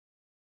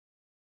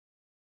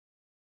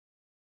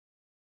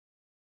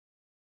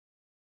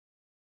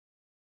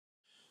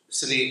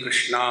Sri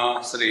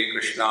Krishna, Sri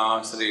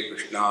Krishna, Sri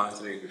Krishna,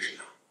 Sri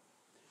Krishna.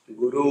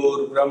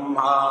 Gurur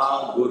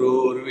Brahma,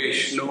 Gurur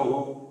Vishnu,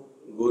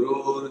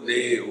 Gurur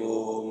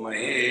Devo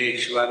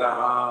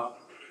Maheshwara,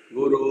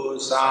 Guru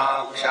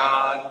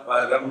Sakshat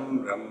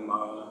Param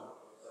Brahma,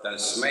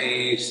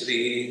 Tasmai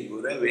Shri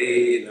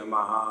Gurave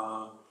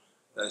Namaha,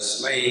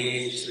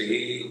 Tasmai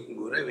Shri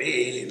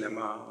Gurave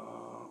Namaha.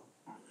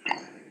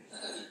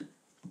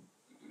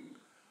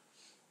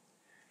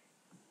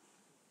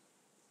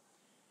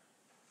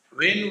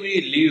 When we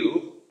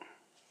live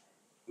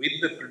with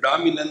the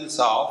predominance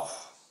of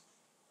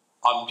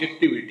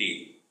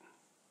objectivity,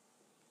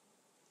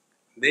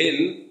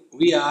 then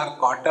we are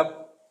caught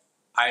up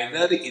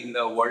either in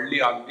the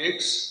worldly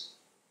objects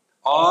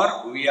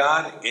or we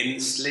are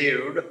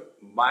enslaved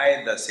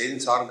by the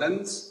sense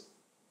organs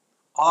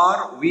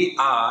or we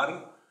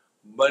are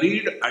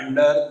buried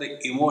under the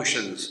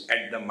emotions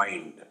at the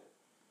mind.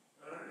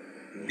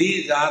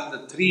 These are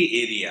the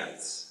three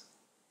areas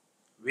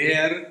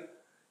where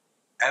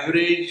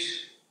every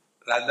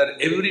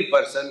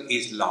person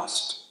is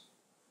lost.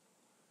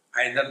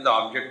 Either the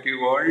objective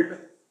world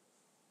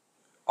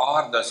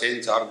or the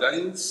sense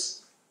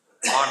organs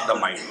or the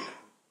mind.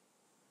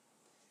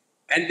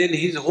 And then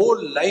his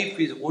whole life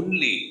is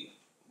only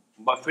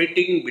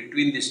buffeting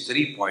between these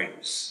 3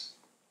 points.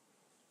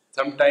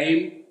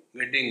 Sometimes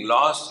getting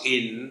lost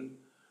in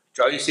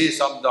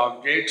choices of the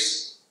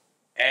objects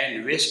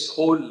and waste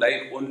whole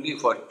life only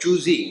for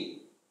choosing.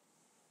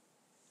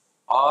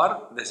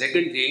 Or the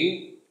second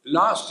thing,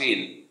 lost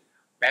in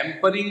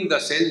pampering the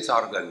sense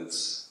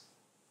organs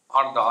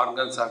or the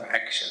organs of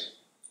action.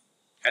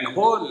 And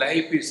whole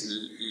life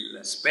is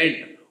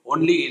spent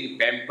only in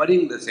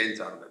pampering the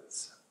sense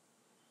organs.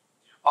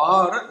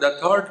 Or the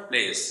third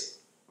place,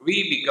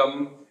 we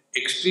become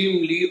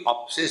extremely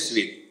obsessed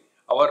with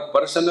our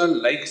personal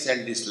likes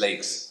and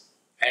dislikes.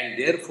 And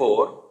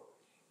therefore,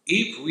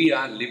 if we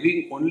are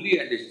living only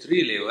at these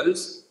 3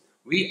 levels,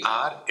 we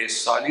are a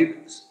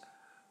solid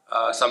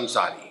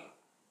samsari.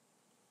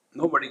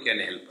 Nobody can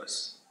help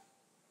us.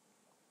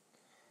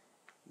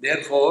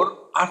 Therefore,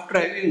 after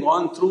having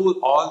gone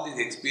through all these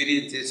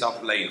experiences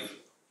of life,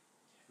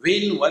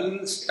 when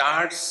one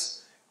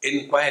starts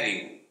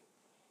inquiring,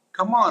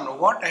 come on,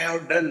 what I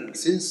have done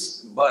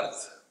since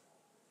birth?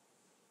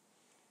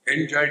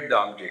 Enjoyed the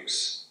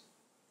objects.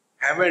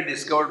 Have I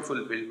discovered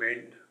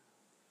fulfillment?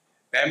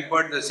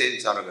 Pampered the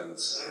sense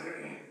organs.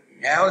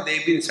 Have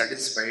they been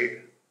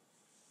satisfied?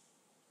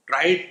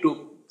 Tried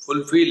to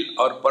fulfill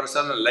our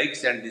personal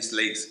likes and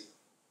dislikes.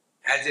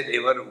 Has it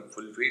ever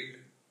fulfilled?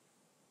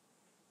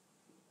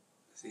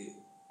 See,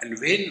 and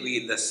when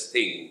we thus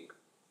think,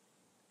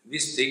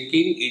 this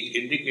thinking is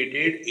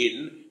indicated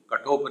in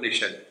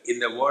Kathopanishad in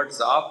the words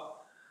of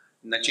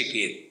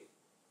Nachiketa.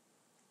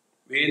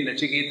 When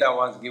Nachiketa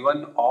was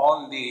given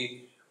all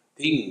the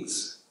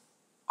things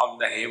of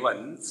the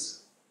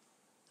heavens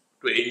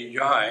to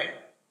enjoy,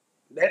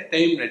 that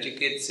time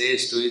Nachiketa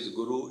says to his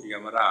Guru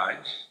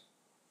Yamaraj,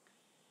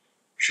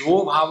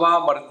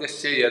 Shvobhava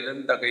martyasya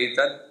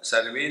yadantakaitat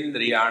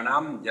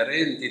sarvendriyanam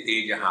jarayanti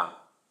tejaha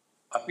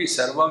api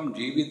sarvam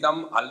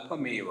jivitam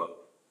alpameva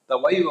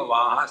tavaiva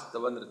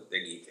vahastava nritya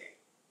gite.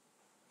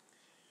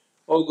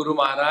 O Guru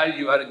Maharaj,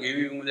 you are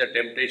giving me the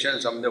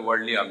temptations of the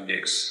worldly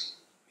objects.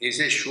 He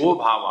says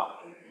Shvobhava.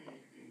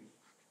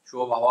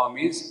 Shvobhava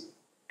means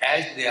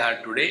as they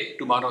are today,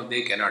 tomorrow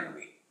they cannot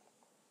be.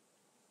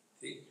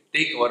 See?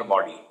 Take our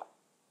body.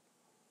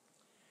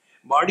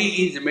 Body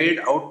is made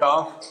out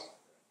of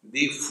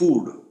the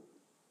food.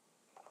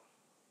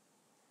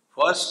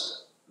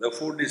 First, the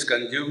food is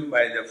consumed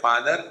by the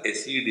father, a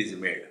seed is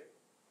made.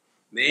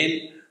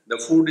 Then, the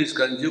food is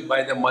consumed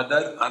by the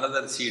mother,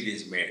 another seed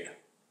is made.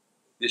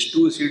 These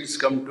 2 seeds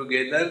come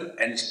together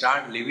and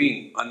start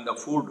living on the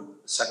food,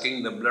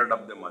 sucking the blood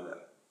of the mother.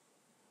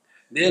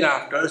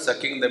 Thereafter,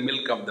 sucking the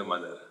milk of the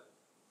mother.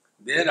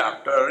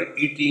 Thereafter,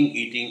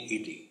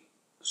 eating.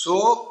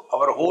 So,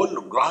 our whole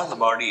gross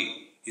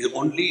body is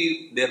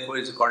only, therefore,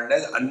 is called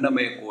as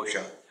Annamaya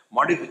Kosha,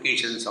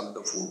 modifications of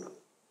the food.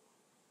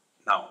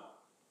 Now,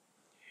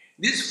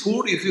 this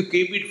food, if you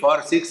keep it for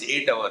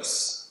 6-8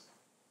 hours,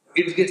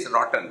 it gets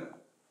rotten.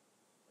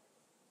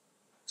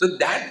 So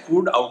that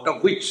food out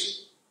of which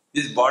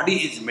this body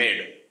is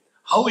made,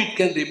 how it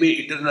can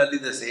remain eternally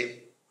the same?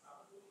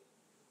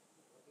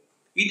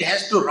 It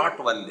has to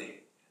rot one day.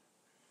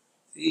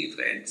 See,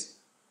 friends,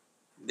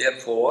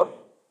 therefore,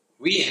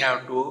 we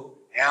have to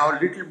have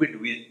a little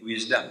bit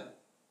wisdom.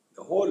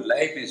 The whole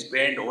life is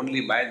spent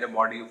only by the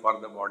body, for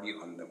the body,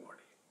 on the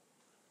body.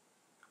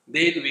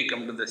 Then we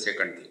come to the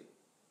second thing,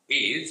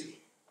 is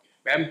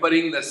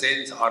pampering the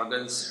sense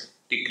organs,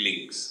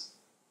 ticklings.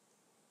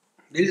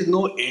 There is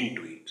no end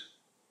to it.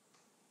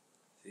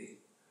 See?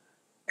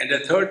 And the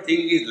third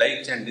thing is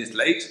likes and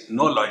dislikes,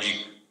 no logic.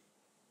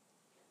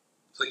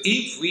 So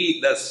if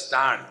we thus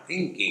start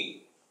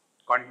thinking,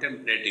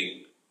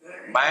 contemplating,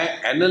 by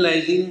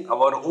analyzing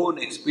our own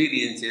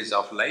experiences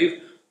of life,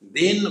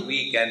 then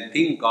we can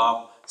think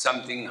of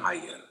something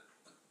higher.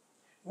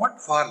 What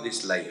for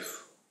this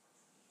life?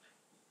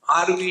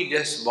 Are we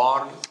just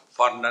born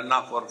for none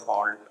of our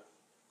fault?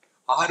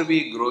 Are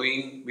we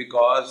growing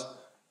because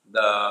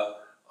the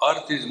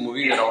earth is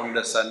moving around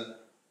the sun?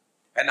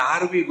 And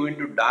are we going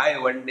to die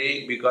one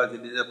day because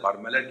it is a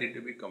formality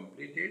to be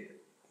completed?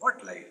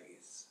 What life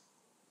is?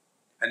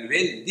 And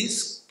when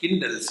this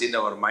kindles in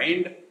our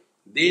mind,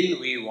 then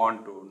we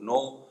want to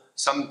know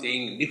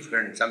something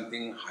different,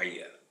 something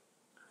higher.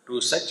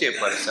 To such a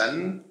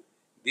person,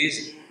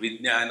 this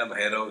Vijnana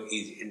Bhairava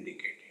is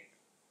indicated.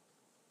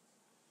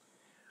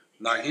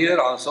 Now here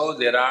also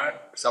there are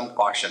some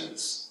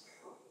cautions.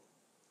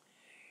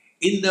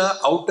 In the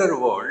outer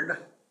world,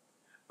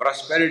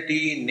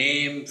 prosperity,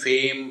 name,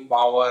 fame,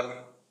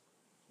 power,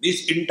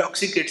 this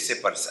intoxicates a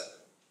person.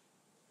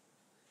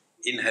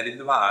 In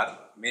Haridwar,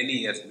 many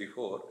years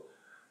before,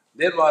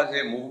 there was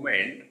a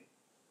movement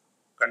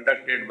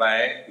conducted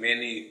by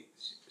many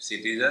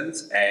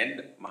citizens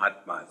and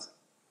Mahatmas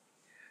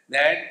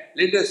that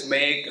let us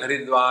make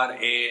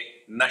Haridwar a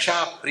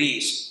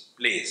nasha-free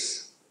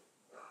place.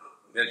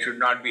 There should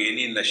not be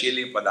any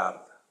nashili padarth.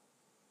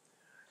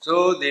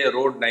 So they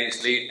rode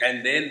nicely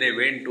and then they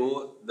went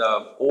to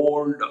the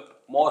old,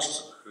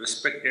 most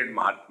respected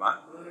Mahatma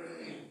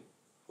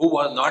who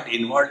was not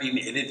involved in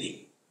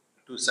anything.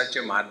 To such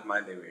a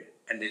Mahatma they went.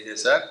 And they said,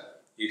 sir,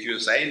 if you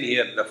sign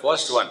here, the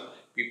first one,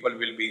 people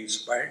will be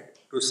inspired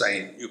to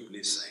sign. You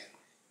please sign.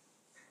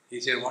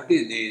 He said, what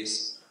is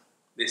this?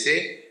 They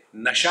say,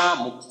 Nasha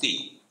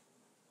Mukti.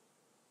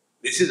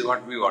 This is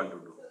what we want to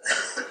do.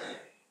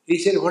 He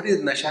said, what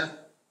is Nasha?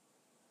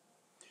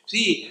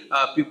 See,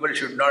 people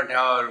should not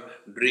have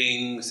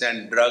drinks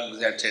and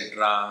drugs,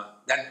 etc.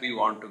 That we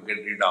want to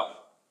get rid of.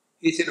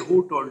 He said,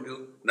 who told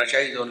you? Nasha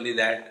is only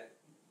that.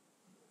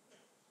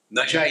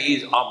 Nasha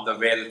is of the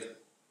wealth.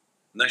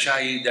 Nasha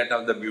is that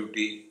of the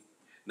beauty.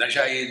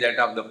 Nasha is that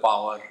of the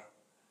power.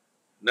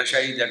 Nasha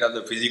is that of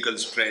the physical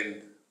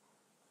strength.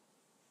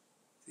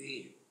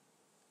 See,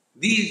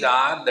 these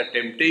are the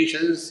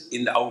temptations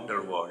in the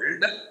outer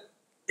world,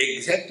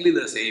 exactly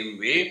the same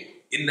way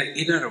in the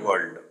inner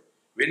world.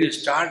 When you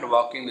start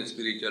walking the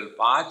spiritual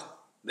path,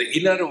 the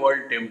inner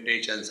world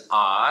temptations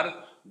are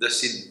the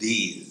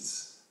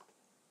siddhis.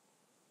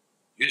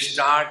 You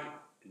start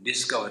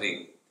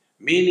discovering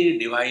many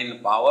divine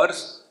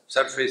powers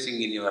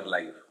surfacing in your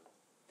life.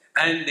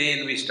 And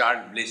then we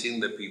start blessing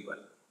the people,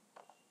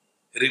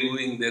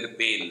 removing their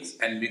pains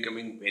and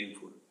becoming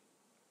painful.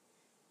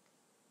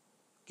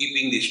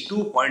 Keeping these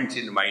 2 points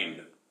in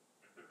mind,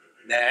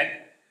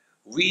 that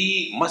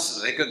we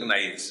must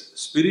recognize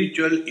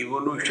spiritual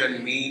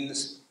evolution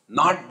means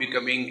not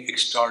becoming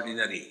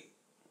extraordinary.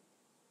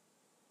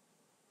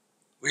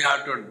 We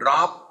have to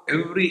drop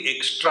every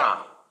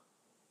extra.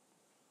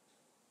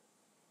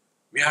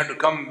 We have to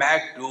come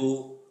back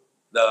to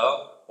the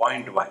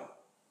point 1.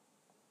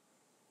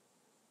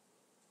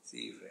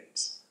 See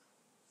friends,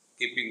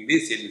 keeping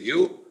this in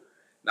view,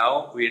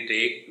 now we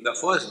take the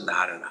first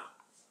dharana.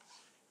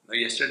 Now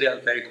yesterday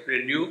also I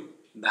explained you,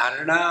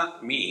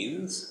 dharana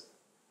means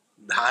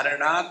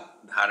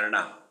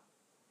dharana.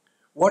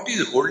 What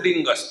is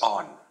holding us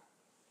on?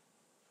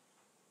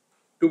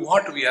 To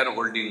what we are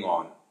holding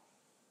on?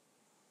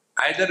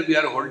 Either we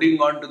are holding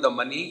on to the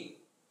money,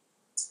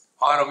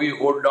 or we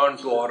hold on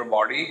to our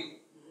body,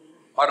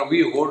 or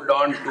we hold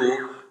on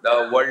to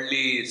the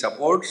worldly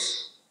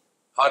supports,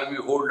 or we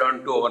hold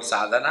on to our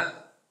sadhana.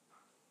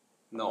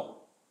 No.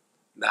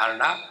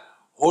 Dharana,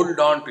 hold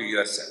on to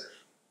yourself.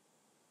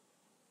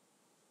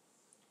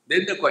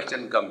 Then the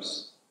question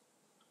comes,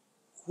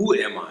 who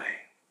am I?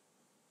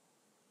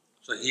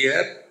 So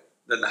here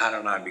the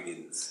dharana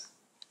begins.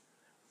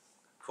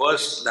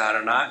 First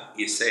dharana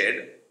is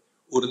said,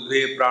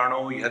 Urdhve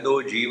prano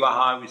yado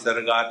jivaha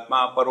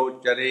visargatma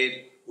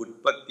parochare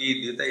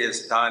utpatti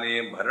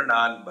dhitayasthane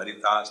bharanan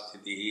bharita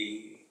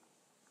sthiti.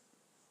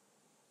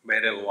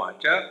 Bhairava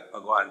Vacha,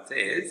 Bhagavan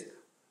says,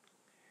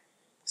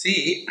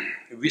 see,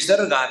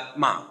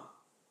 visargatma.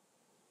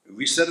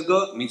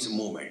 Visarga means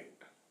movement.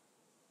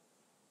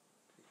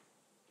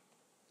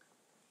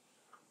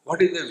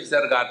 What is the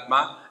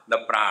visargatma? The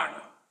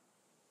prana.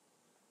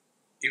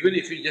 Even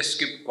if you just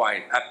keep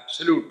quiet,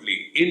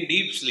 absolutely, in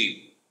deep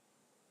sleep,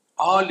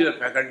 all your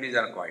faculties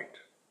are quiet.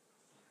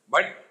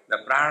 But the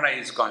prana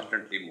is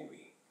constantly moving.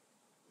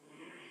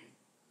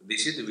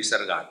 This is the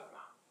visargatma.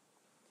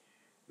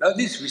 Now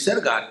this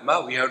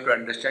visargatma we have to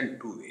understand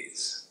 2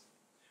 ways.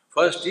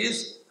 First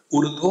is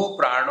urdhve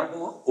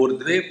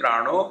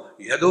prano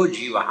yado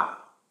jivaha.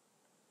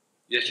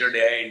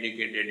 Yesterday I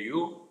indicated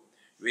you,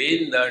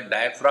 when the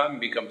diaphragm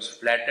becomes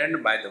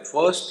flattened by the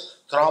first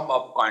throb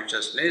of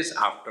consciousness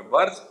after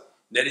birth,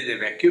 there is a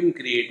vacuum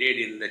created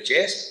in the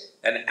chest,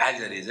 and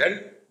as a result,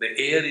 the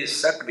air is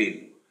sucked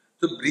in.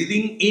 So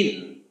breathing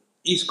in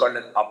is called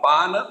as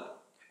apana,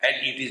 and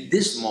it is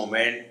this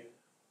moment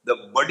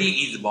the body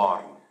is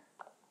born.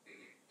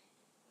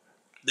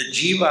 The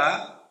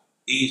jiva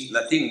is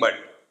nothing but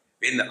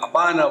when the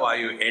apana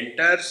vayu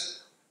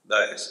enters,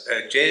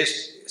 the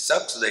chest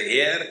sucks the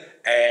air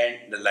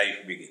and the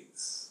life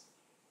begins.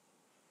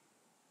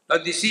 Now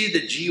this is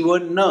the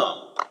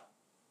jivana.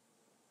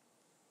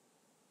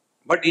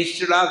 But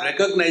instead of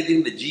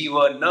recognizing the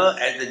jiva na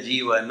as the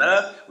jiva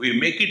na, we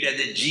make it as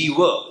a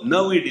jiva,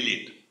 na we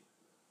delete.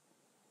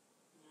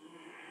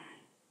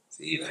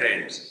 See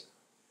friends.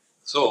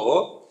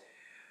 So,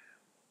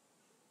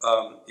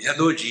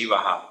 yado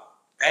jivaha.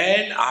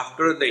 And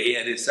after the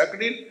air is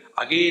sucked in,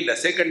 again the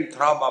second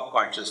throb of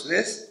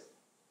consciousness,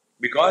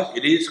 because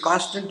it is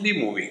constantly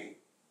moving.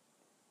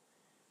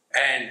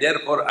 And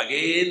therefore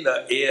again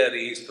the air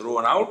is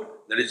thrown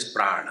out, that is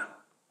prana.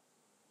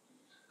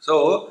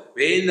 So,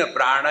 when the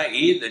prana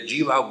is, the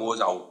jiva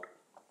goes out.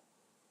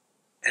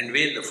 And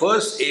when the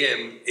first air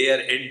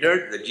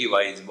entered, the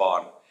jiva is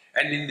born.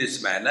 And in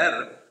this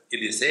manner, it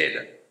is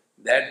said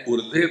that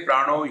urdhve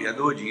prano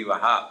yado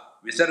jivaha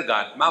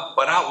visargatma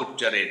para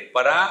uchcharet.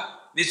 Para,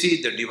 this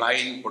is the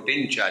divine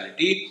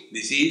potentiality,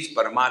 this is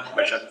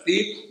Paramatma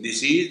Shakti,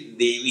 this is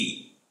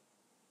Devi.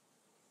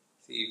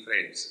 See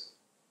friends,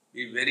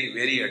 be very,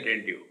 very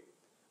attentive.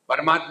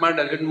 Paramatma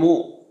doesn't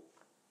move.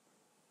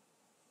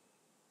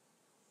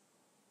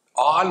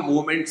 All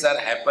movements are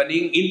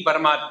happening in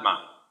Paramatma.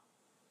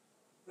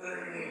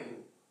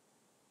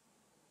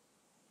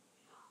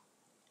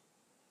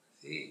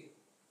 See,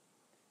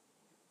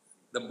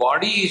 the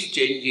body is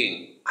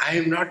changing, I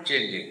am not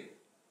changing.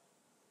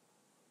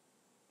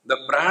 The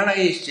prana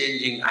is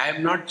changing, I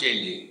am not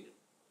changing.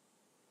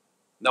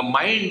 The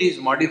mind is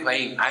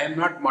modifying, I am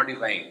not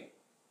modifying.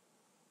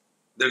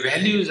 The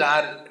values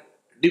are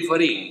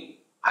differing,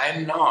 I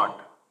am not.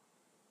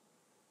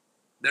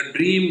 The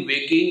dream,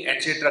 waking,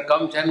 etc.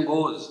 comes and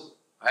goes.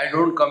 I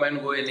don't come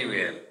and go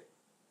anywhere.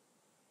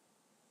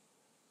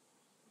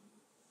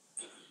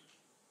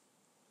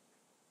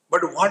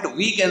 But what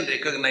we can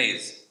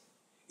recognize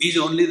is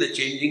only the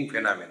changing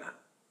phenomena.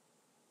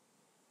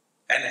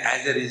 And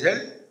as a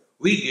result,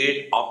 we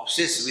get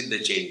obsessed with the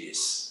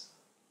changes.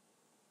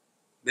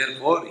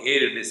 Therefore,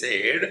 here it is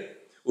said,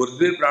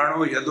 Urdhve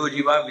prano yado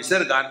jiva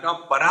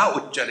visargatma para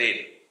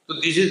uchcharet. So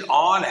this is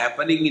all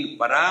happening in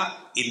para,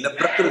 in the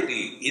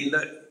prakriti, in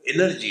the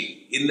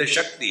energy, in the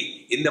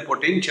shakti, in the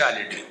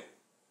potentiality.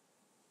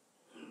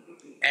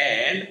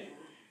 And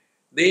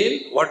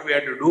then what we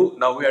have to do?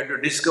 Now we have to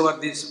discover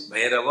this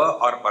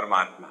Bhairava or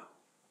Paramatma.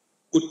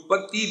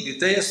 Utpatti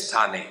ditaya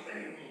sthane.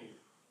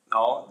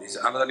 Now this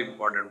is another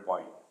important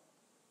point.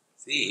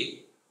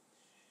 See,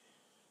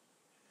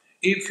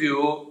 if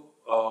you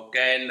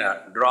can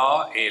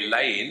draw a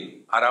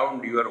line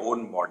around your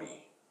own body,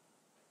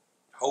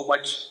 how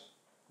much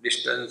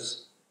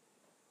distance?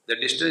 The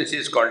distance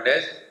is called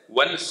as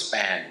one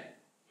span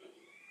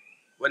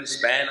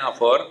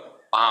of our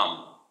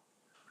palm,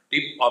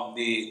 tip of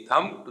the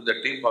thumb to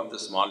the tip of the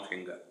small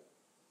finger.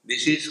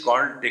 This is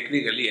called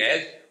technically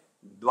as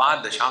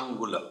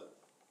Dvadashangula.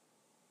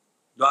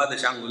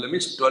 Dvadashangula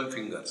means 12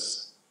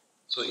 fingers.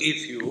 So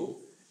if you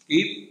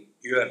keep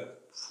your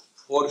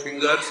 4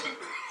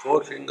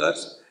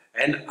 fingers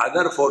and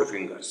other 4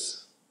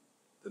 fingers,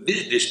 so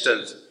this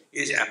distance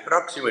is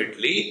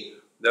approximately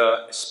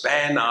the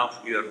span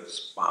of your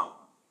palm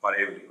for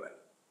everyone.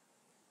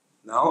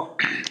 Now,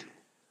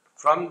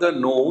 from the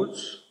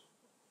nose,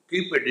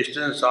 keep a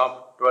distance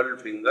of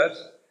 12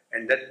 fingers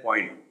and that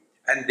point,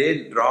 and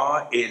then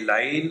draw a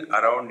line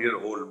around your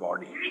whole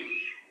body,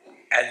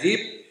 as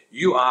if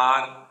you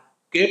are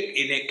kept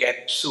in a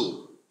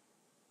capsule.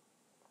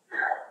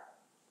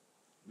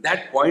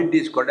 That point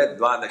is called as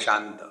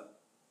Dvadashanta.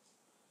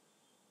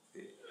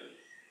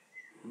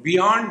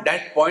 Beyond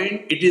that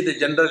point, it is the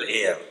general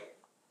air.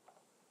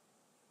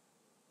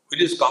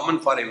 It is common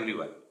for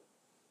everyone.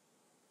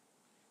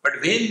 But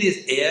when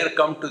this air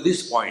comes to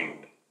this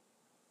point,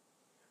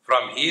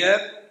 from here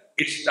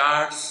it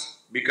starts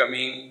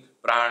becoming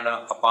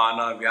prana,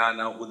 apana,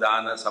 vyana,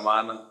 udana,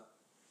 samana.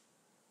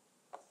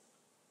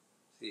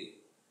 See,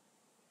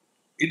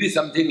 it is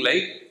something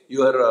like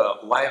your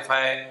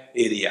Wi-Fi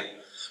area.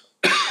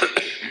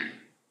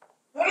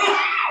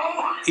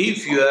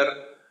 If your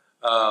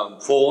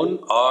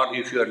phone or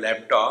if your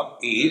laptop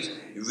is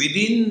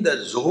within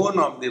the zone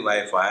of the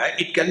Wi-Fi,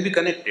 it can be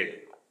connected.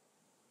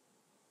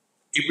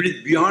 If it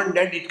is beyond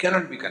that, it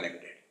cannot be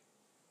connected.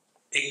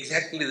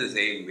 Exactly the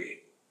same way.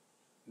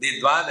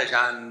 The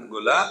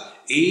Dvadashangula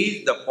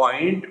is the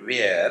point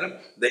where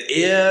the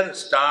air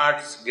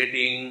starts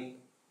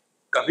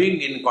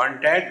coming in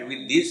contact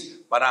with this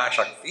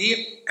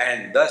Parashakti,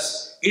 and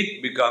thus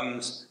it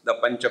becomes the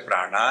Pancha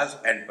Pranas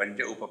and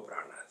Pancha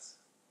Upapranas.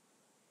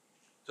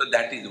 So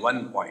that is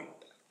one point.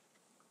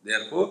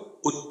 Therefore,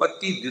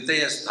 Utpatti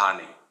Dvitaya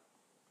Sthane.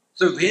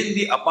 So when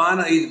the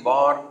Apana is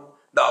born,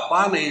 the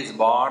Apana is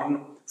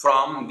born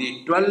from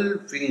the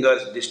 12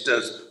 fingers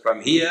distance.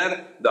 From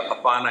here, the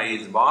Apana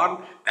is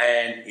born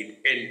and it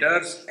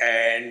enters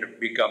and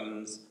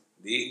becomes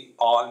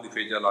all the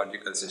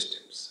physiological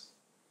systems.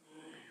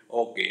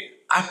 Okay.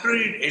 After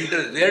it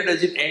enters, where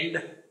does it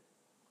end?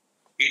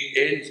 It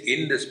ends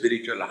in the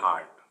spiritual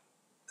heart,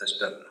 the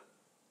sternum.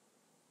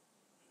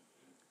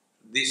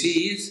 This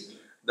is,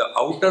 the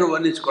outer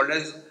one is called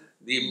as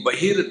the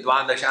Bahir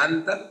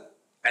Dvadashanta,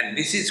 and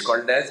this is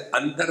called as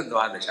Antar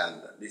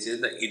Dvadashanta. This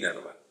is the inner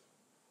one.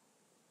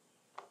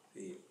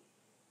 See.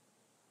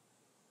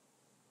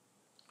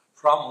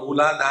 from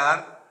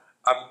Mooladhara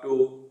up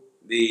to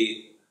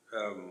the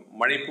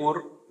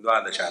Manipur,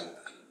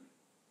 Dvadashanta.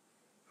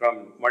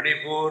 From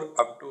Manipur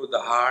up to the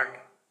heart,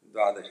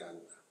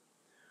 Dvadashanta.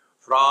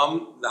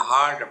 From the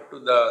heart up to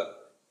the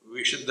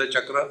Vishuddha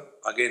Chakra,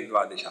 again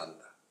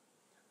Dvadashanta.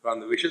 From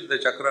the Vishuddha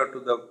Chakra to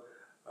the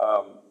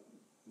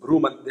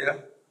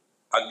Bhrumadhya,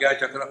 Agya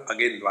Chakra,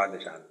 again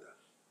Dvadashanta.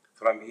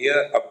 From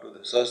here up to the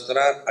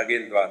Sahasrara,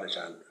 again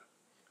Dvadashanta.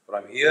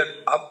 From here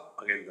up,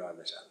 again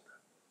Dvadashanta.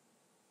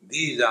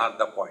 These are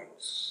the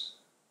points.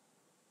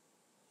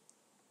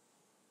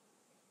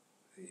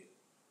 See?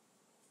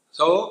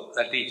 So,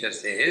 the teacher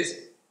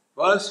says,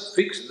 first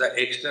fix the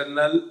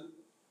external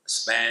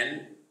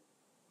span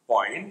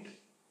point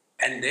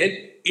and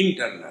then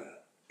internal.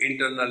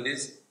 Internal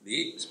is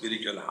the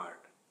spiritual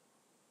heart.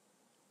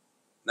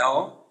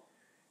 Now,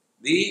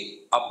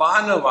 the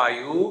Apana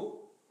Vayu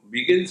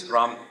begins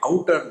from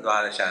outer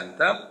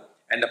Dvadashanta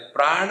and the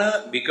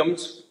prana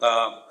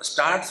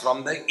starts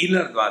from the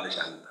inner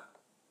Dvadashanta.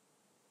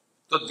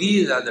 So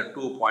these are the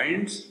 2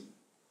 points.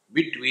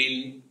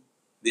 Between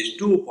these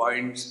 2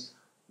 points,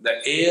 the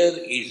air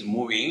is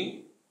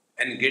moving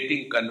and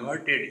getting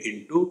converted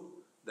into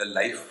the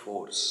life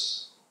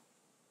force.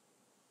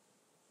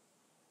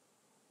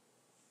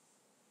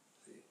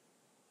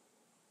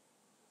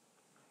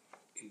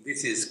 If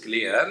this is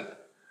clear,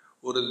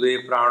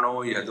 Urdhve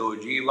prano yado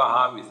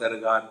jivaha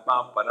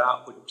visargatma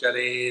para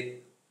uchcharet.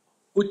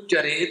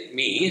 Uchcharet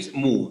means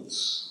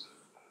moves.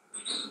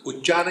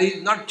 Uchchara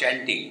is not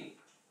chanting.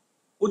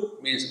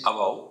 Ut means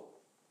above.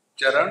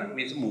 Charan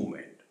means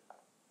movement.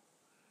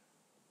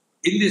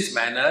 In this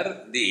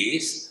manner,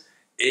 this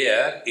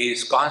air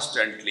is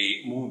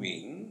constantly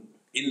moving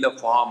in the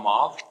form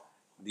of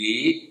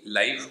the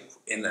life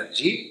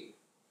energy.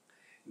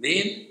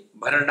 Then,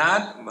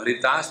 bharanat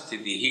bharita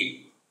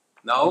sthitihi.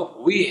 Now,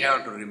 we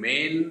have to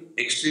remain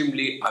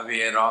extremely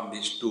aware of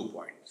these 2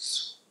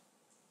 points.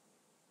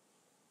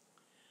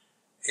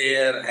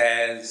 Air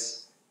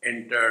has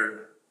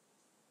entered,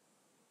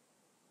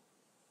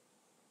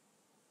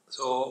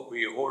 so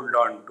we hold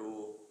on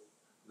to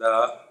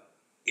the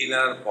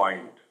inner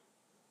point.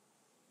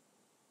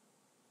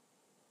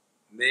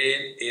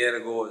 Then air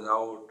goes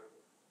out,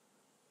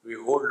 we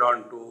hold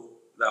on to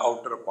the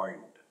outer point.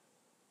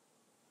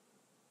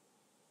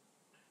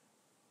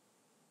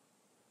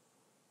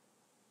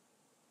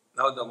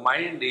 Now the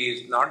mind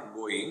is not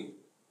going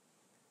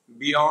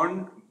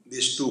beyond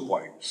these 2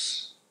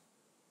 points.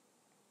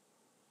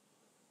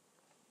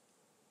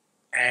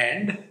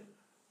 And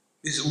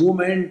this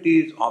movement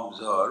is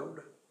observed,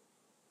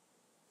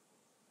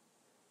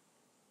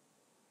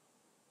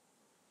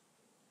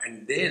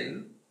 and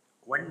then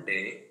one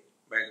day,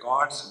 by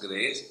God's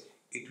grace,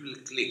 it will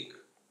click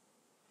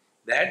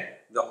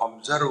that the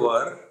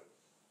observer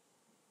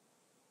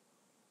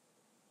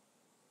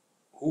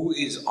who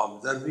is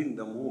observing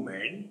the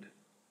movement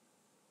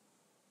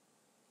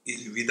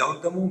is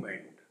without the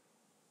movement.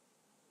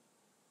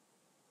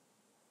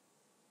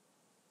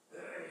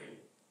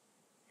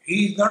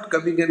 He is not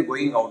coming and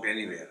going out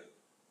anywhere.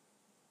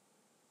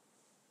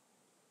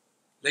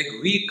 Like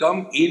we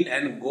come in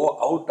and go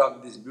out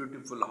of this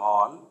beautiful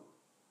hall,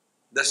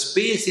 the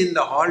space in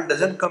the hall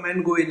doesn't come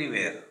and go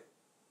anywhere.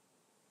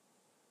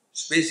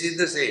 Space is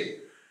the same.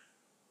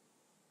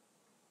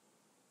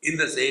 In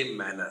the same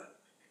manner,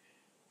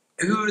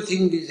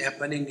 everything is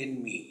happening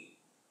in me.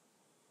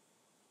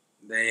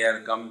 The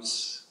air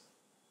comes,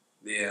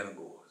 the air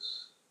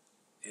goes.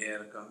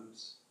 Air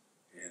comes,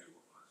 air goes.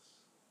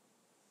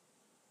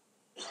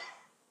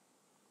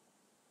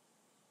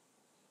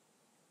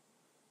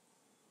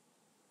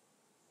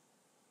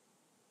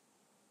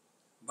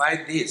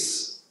 By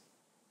this,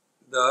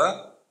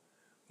 the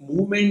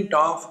movement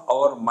of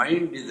our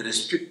mind is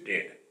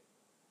restricted.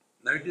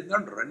 Now it is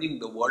not running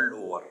the world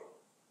over,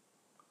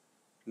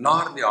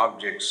 nor the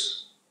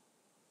objects,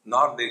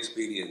 nor the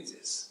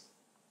experiences.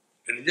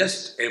 It is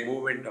just a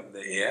movement of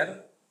the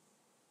air,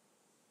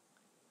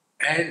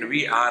 and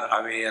we are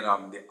aware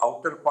of the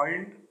outer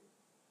point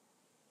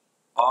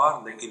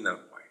or the inner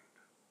point.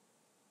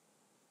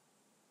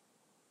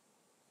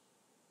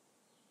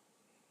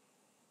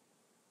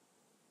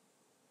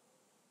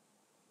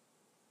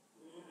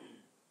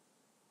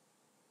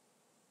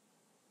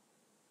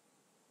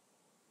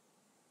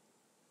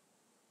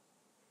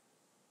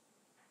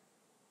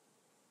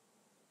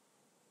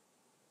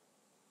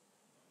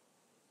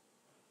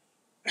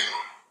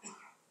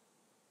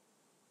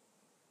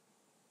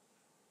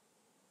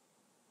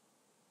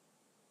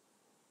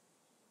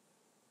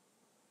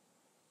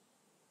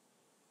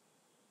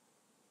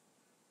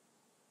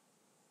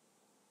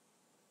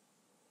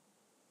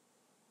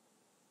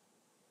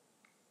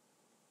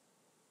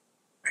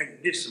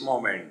 At this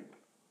moment,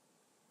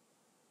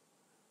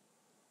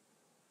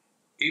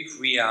 if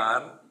we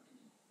are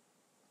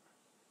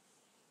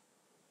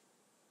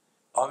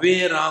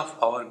aware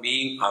of our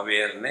being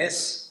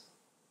awareness,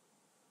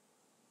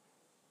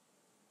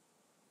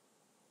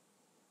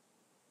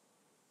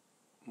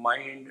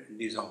 mind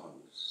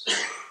dissolves.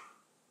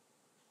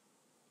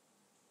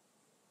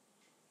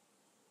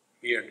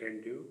 Be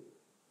attentive.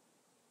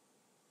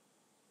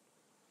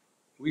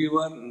 we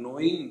were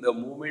knowing the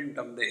movement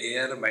of the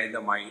air by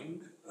the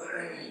mind,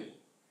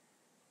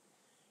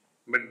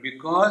 but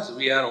because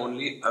we are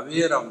only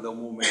aware of the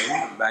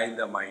movement by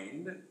the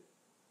mind,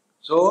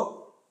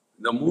 so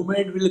the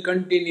movement will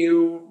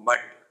continue, but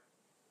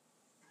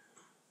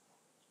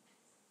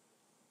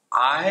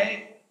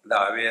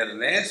the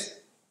awareness,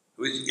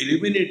 which is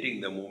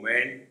illuminating the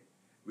movement,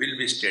 will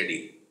be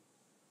steady.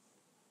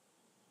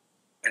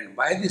 And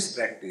by this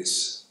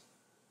practice,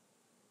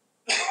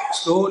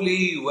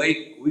 slowly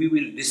we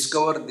will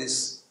discover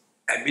this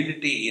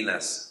ability in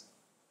us,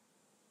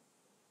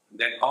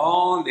 that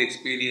all the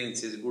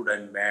experiences, good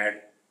and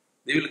bad,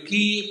 they will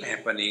keep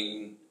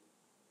happening,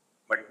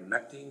 but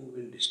nothing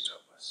will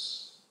disturb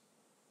us.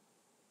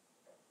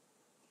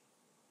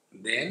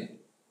 Then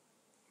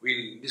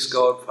we'll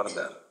discover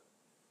further.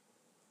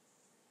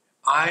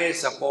 I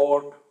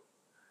support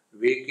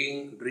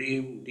waking,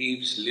 dream,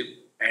 deep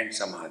sleep and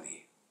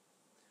samadhi.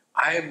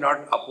 I am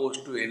not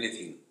opposed to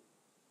anything.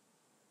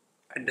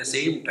 At the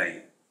same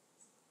time,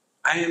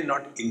 I am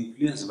not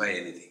influenced by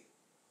anything.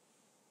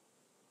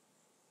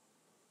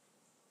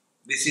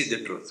 This is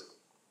the truth.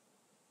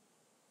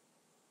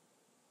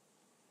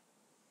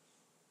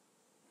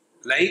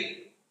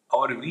 Like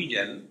our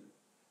vision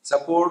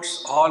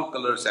supports all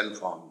colors and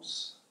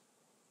forms,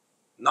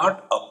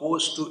 not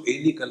opposed to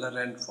any color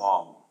and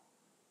form,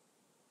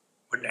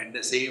 but at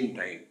the same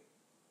time,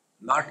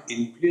 not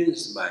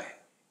influenced by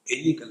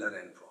any color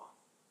and form.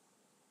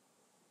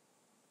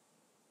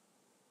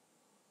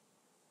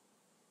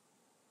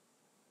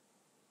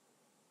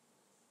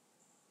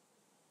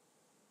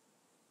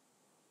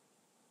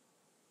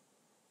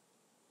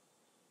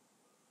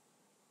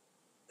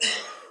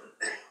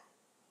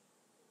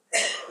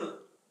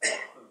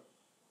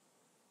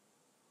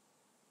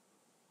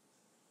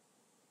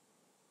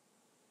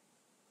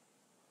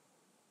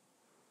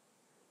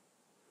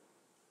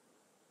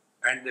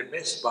 And the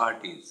best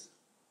part is,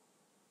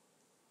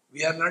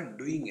 we are not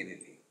doing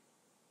anything.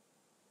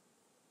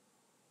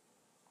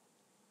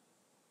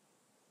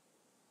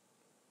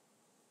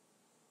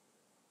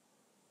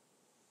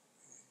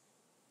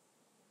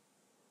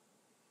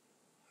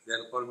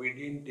 Therefore, we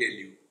didn't tell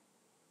you,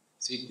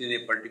 sit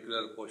in a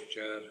particular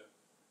posture,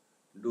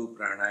 do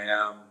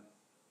pranayam,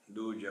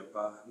 do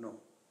japa. No.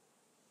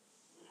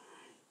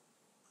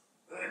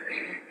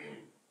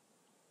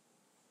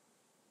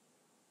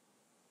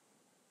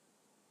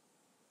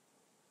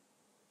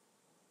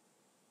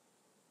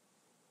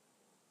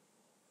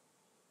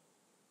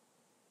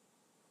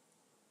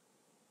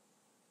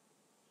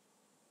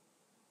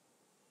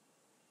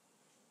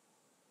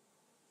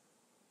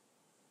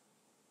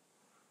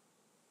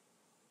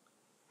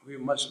 We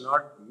must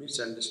not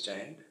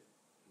misunderstand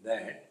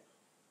that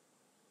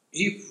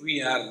if we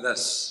are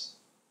thus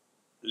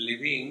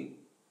living,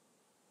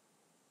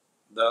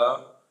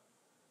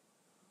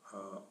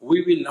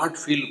 we will not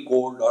feel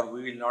cold or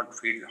we will not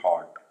feel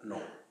hot.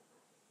 No.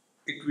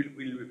 It will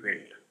be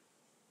felt.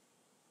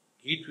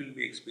 Heat will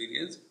be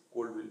experienced,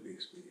 cold will be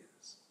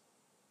experienced.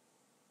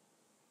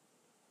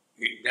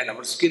 Then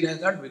our skin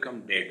has not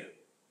become dead.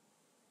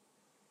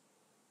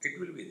 It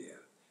will be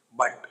there.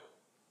 But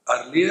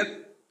earlier,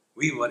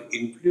 we were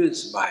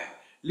influenced by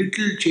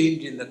little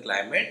change in the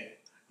climate.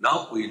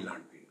 Now we will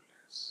not be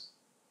influenced.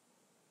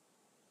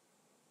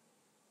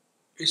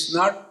 It's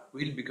not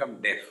we'll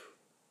become deaf.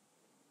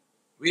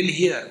 We'll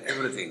hear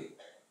everything.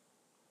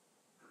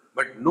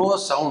 But no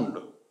sound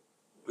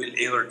will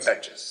ever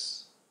touch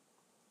us.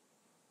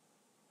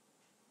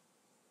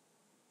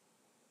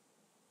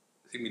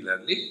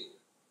 Similarly,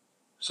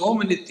 so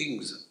many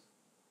things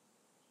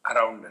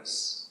around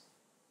us.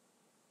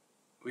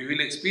 We will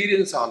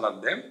experience all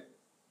of them,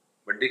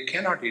 but they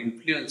cannot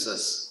influence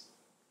us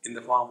in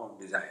the form of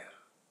desire.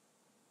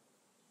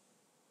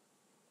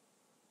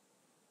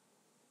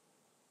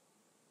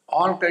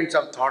 All kinds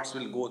of thoughts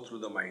will go through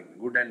the mind,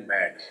 good and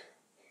bad.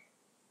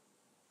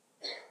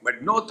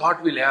 But no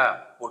thought will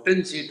have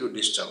potency to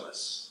disturb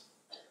us.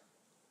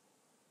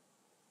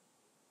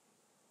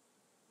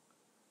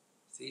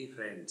 See,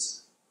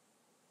 friends,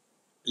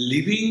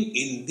 living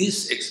in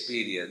this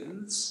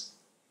experience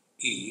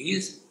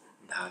is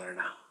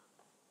dharana.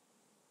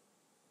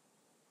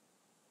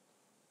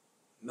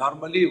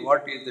 Normally,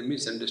 what is the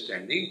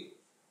misunderstanding?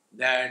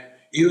 That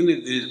even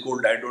if there is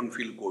cold, I don't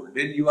feel cold.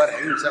 Then you are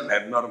having some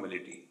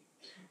abnormality.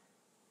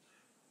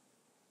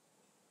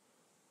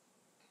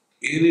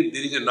 Even if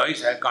there is a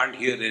noise, I can't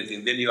hear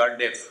anything. Then you are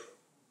deaf.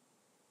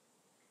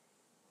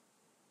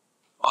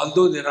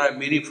 Although there are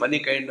many funny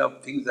kind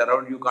of things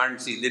around you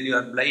can't see, then you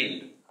are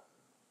blind.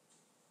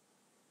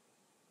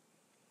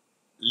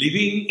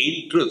 Living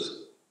in truth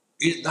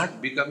is not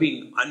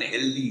becoming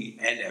unhealthy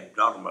and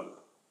abnormal.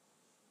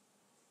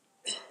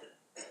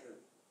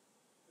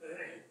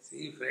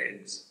 See,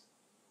 friends,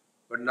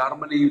 but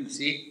normally you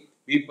see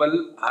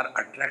people are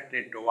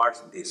attracted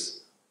towards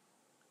this.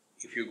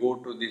 If you go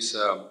to this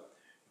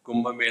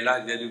Kumbh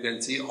Mela, there you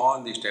can see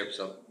all these types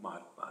of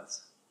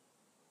Mahatmas.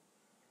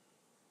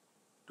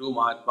 Two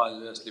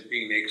Mahatmas were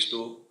sleeping next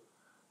to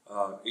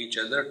each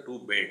other, two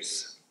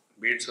beds.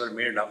 Beds were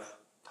made of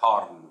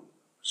thorn,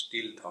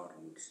 steel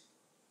thorns.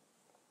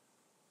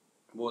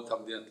 Both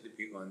of them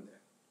sleeping on there.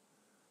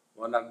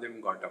 One of them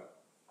got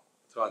up.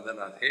 So other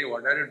asked, hey,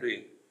 what are you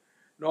doing?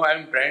 No, I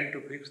am trying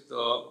to fix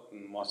the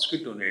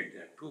mosquito net.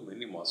 There are too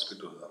many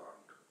mosquitoes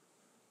around.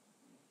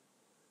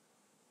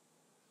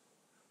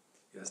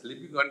 You are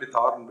sleeping on the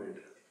thorn bed.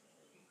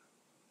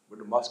 But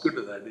the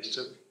mosquitoes are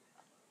disturbing.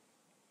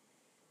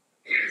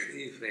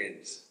 See,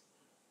 friends,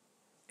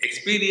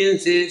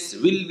 experiences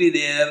will be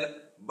there,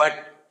 but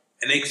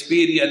an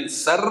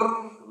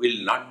experiencer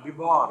will not be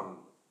born.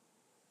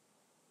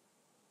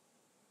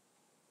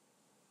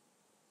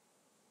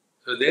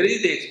 So there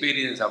is the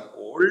experience of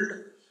cold,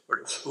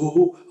 but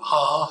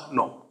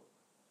no.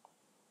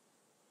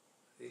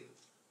 See?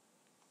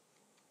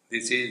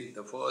 This is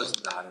the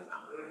first dharana.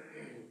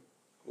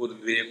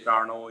 Urdhve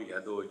prano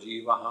yado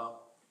jivaha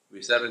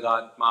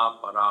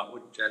visargatma para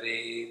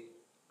uchchare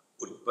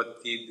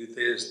utpatti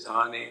dvite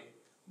sthane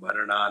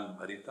bharanal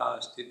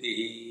bharita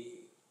sthitihi.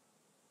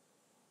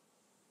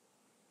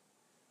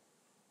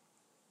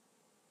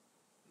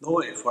 No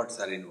efforts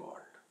are involved.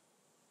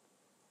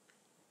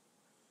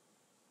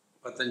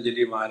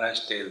 Patanjali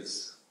Maharaj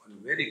tells one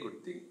very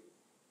good thing.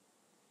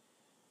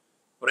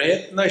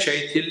 Prayatna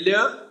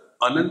Shaithilya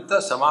Ananta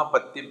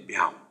Samapatti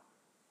Bhyam.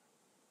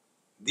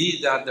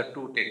 These are the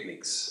two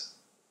techniques.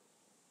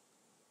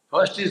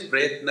 First is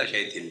Prayatna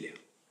Shaithilya.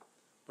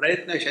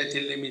 Prayatna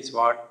Shaithilya means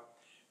what?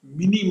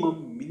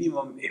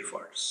 Minimum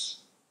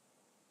efforts.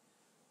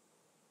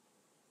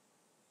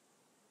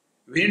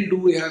 When do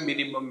we have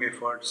minimum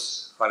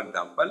efforts? For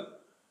example,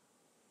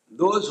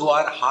 those who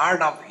are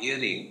hard of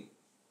hearing,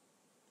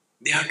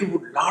 they have to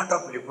put lot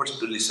of efforts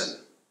to listen.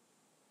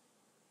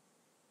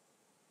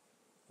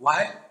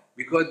 Why?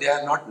 Because they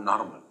are not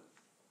normal.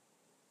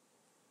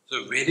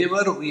 So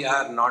wherever we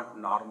are not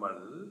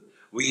normal,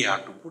 we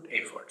have to put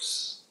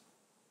efforts.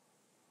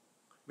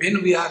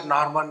 When we are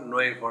normal, no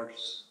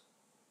efforts.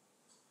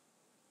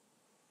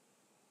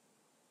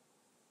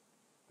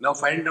 Now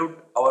find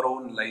out our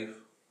own life.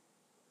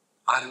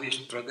 Are we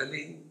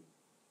struggling?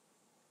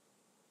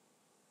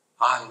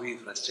 Are we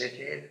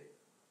frustrated?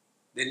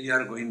 Then you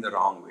are going the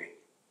wrong way.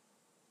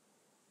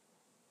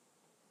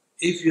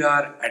 If you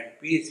are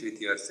at peace with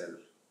yourself,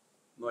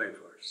 no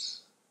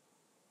efforts.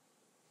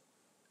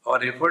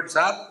 Our efforts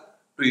are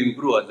to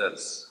improve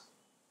others.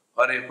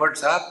 Our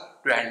efforts are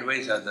to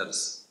advise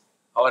others.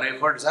 Our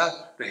efforts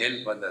are to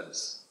help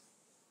others.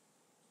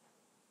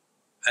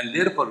 And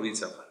therefore we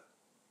suffer.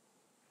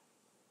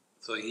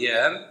 So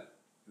here,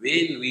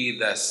 when we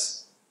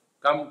thus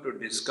come to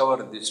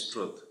discover this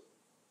truth,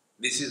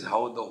 this is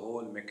how the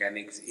whole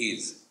mechanics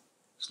is.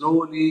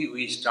 Slowly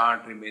we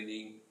start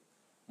remaining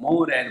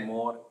more and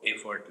more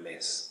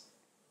effortless.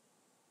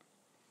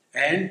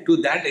 And to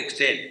that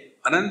extent,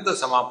 Ananta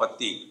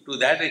Samapatti, to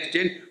that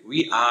extent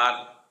we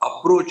are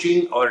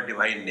approaching our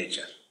divine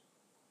nature.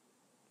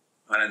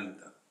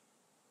 Ananta.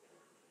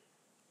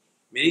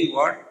 Meaning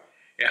what?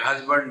 A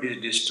husband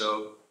is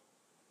disturbed,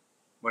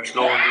 but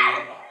slowly,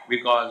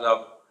 because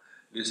of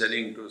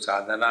listening to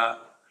sadhana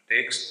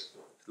text,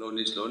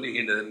 slowly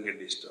he doesn't get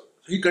disturbed.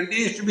 So he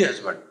continues to be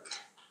husband.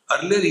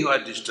 Earlier he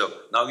was disturbed,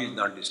 now he is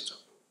not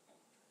disturbed.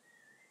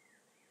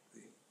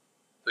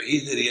 So he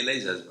is the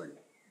realized husband.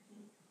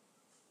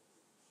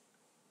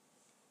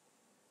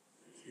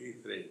 See,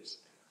 friends.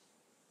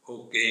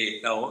 Okay,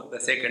 now the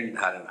second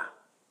dharana.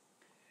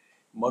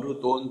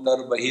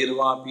 Marutontar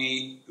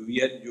Bhairvapi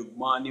Vyad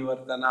Yugmani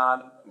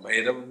Vartanar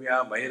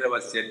Bhairavya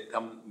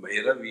Bhairavasyatham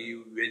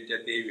Bhairavi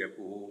Vyajate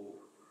Vyapuhu.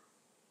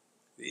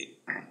 See.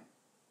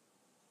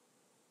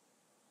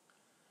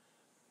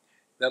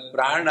 The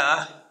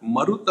prana,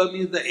 Marutam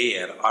is the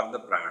air or the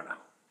prana.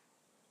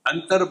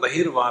 Antar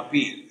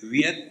Bhairvapi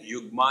Vyad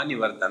Yugmani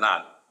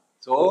Vartanar.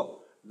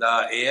 So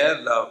the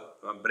air,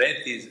 the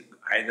breath is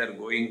either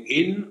going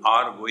in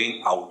or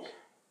going out.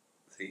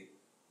 See.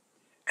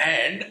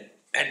 And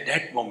at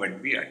that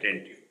moment, be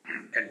attentive.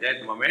 At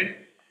that moment,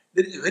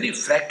 there is a very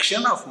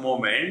fraction of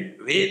moment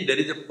when there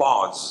is a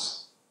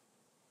pause.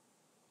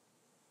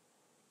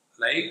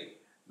 Like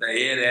the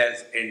air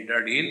has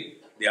entered in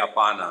the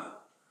apana.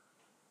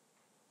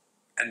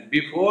 And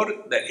before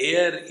the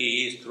air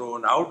is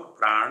thrown out,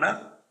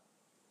 prana,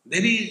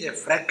 there is a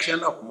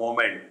fraction of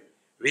moment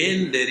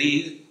when there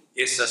is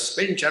a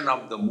suspension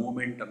of the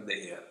movement of the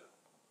air.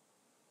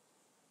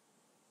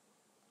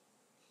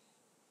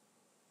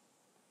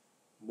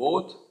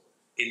 Both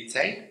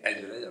inside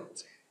as well as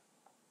outside.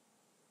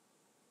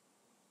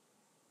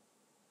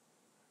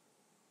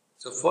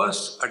 So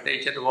first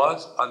attention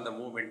was on the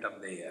movement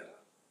of the air.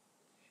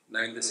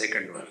 Now in the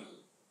second one,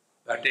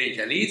 the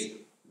attention is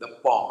the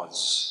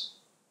pause.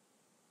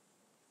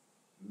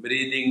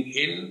 Breathing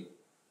in,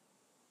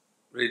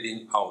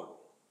 breathing out.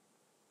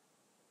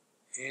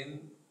 In,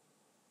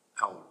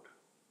 out.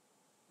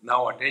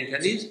 Now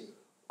attention is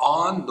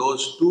on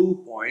those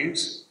 2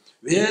 points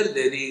where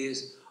there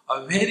is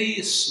a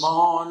very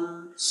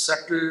small,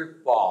 subtle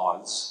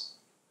pause.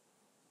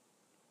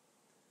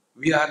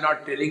 We are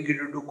not telling you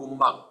to do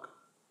kumbhak.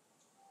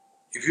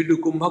 If you do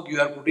kumbhak,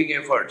 you are putting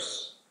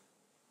efforts.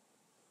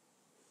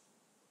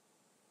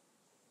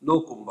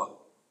 no kumbha.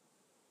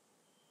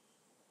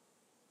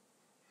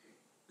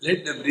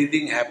 Let the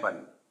breathing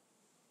happen.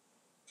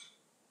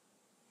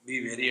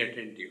 Be very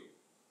attentive.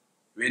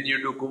 When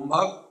you do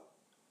kumbha,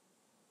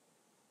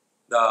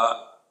 the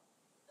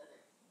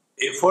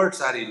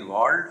efforts are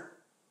involved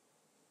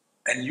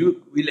and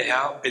you will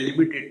have a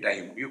limited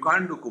time. You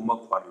can't do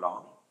kumbha for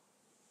long.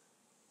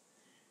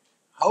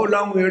 How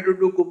long we have to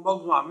do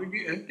kumbha,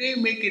 Swami? They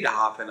make it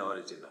half an hour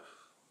is enough.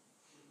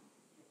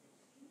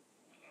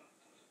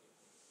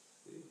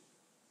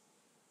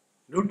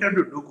 You don't have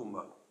to do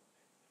kumbha.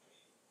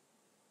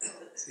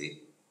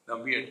 See,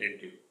 now be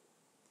attentive.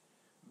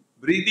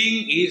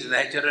 Breathing is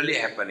naturally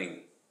happening.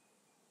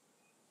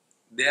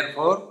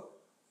 Therefore,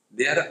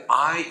 their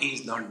I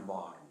is not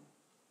born.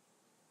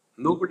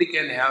 Nobody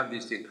can have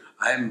this thing.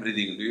 I am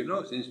breathing. Do you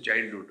know? Since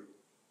childhood.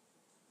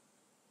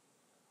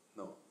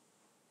 No.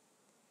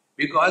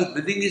 Because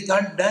breathing is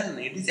not done.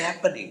 It is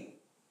happening.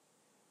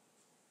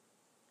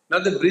 Now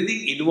the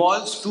breathing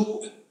involves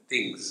two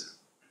things.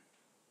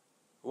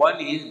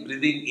 One is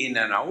breathing in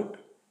and out.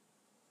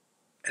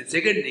 And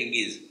second thing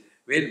is,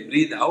 when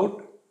breathe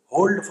out,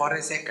 hold for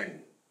a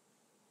second.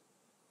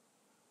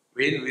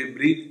 When we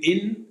breathe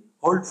in,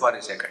 hold for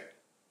a second.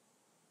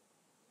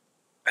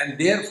 And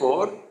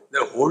therefore,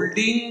 the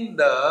holding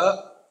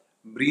the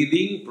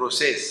breathing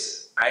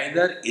process,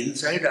 either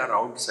inside or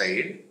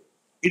outside,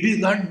 it is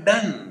not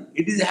done.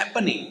 It is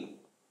happening.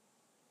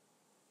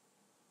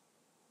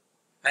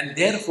 And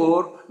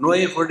therefore, no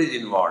effort is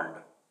involved.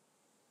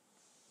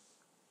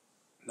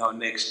 Now,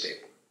 next step.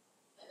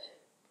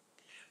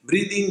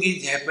 Breathing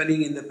is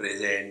happening in the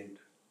present.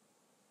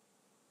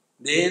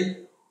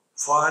 Then,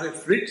 for a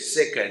split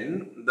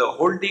second, the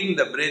holding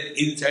the breath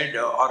inside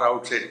or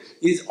outside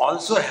is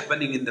also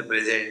happening in the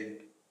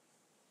present.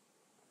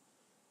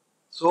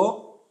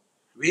 So,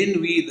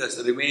 when we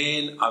thus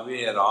remain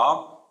aware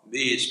of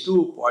these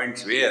 2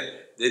 points where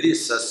there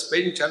is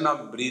suspension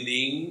of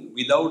breathing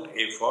without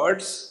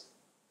efforts,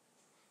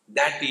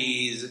 that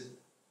is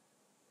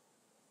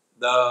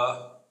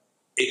the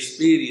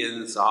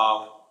experience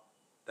of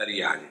the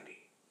reality.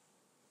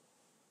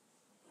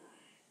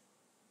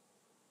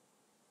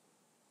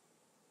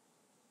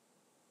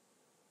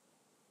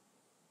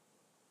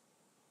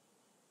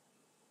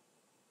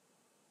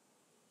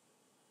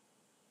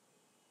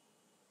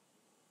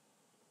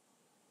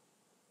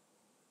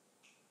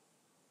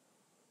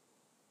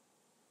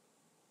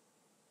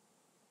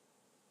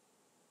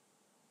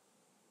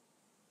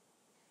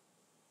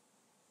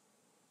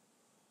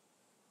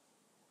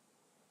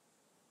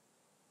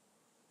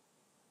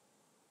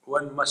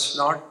 One must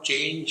not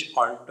change,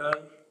 alter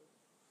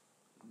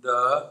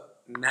the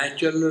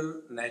natural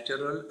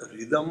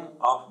rhythm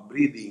of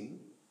breathing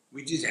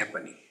which is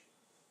happening.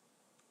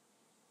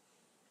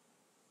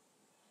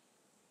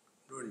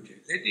 Don't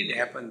change. Let it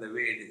happen the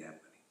way it is happening.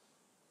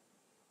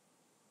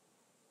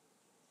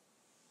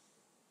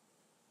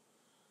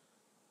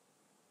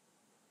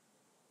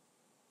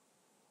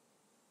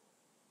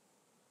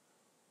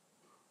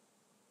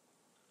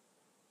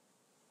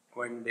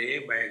 One day,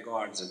 by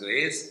God's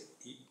grace,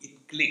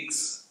 it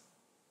clicks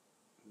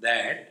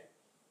that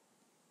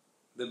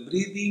the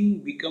breathing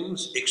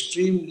becomes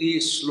extremely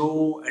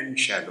slow and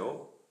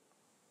shallow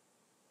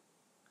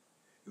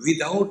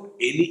without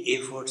any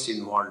efforts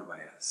involved by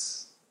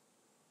us.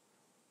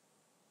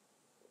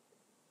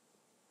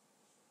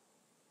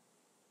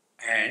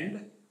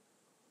 And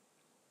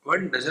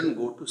one doesn't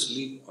go to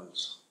sleep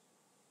also.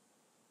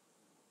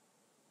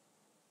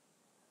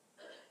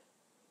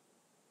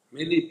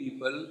 Many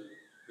people,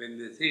 when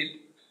they sit,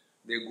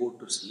 they go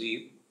to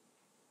sleep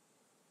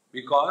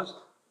because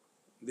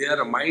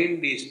their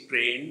mind is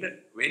trained,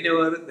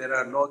 whenever there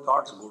are no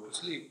thoughts, go to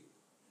sleep.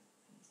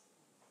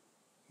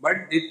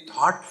 But the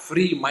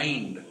thought-free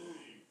mind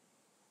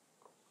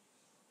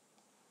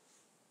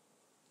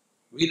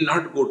will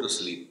not go to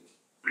sleep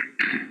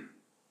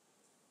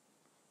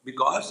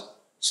because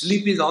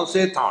sleep is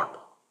also a thought.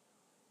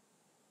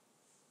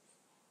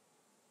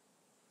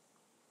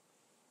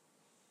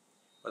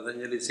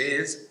 Patanjali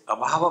says,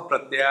 abhava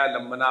pratyaya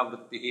lambana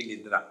vrittihi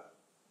nidra.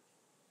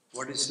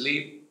 What is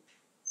sleep?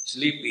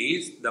 Sleep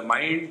is the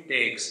mind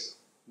takes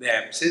the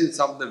absence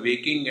of the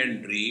waking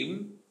and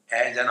dream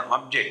as an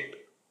object,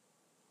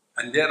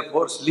 and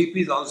therefore sleep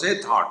is also a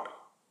thought.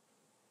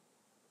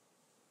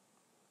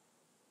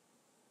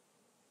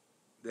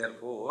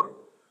 Therefore,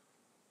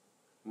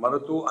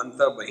 marutu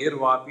anta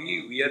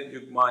bhirvapi viyat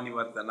yugmani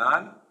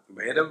vartanan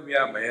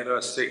bhairavya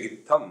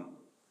bhairavasya itham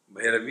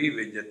bhairavi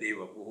vijjate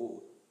vapuhu.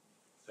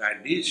 So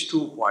at these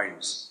 2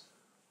 points,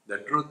 the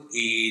truth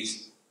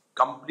is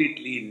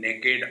completely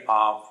naked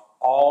of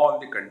all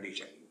the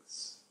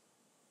conditionings.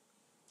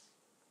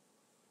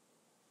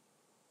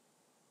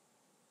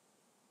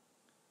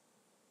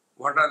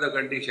 What are the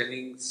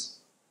conditionings?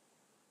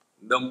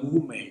 The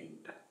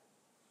movement.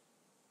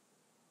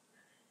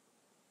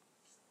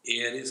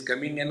 Air is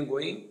coming and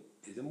going,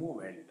 is a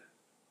movement.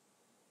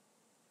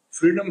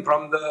 Freedom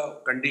from the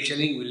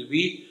conditioning will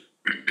be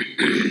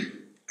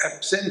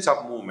absence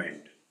of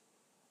movement.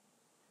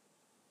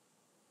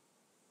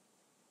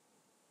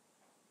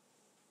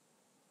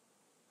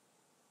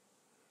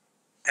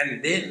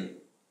 And then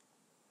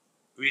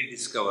we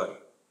discover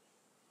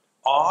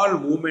all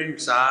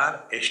movements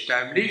are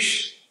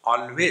established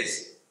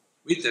always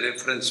with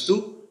reference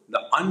to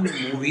the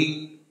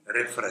unmoving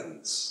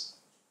reference.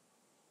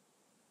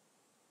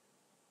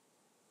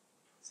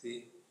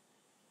 See,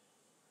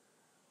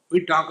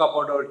 we talk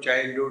about our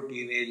childhood,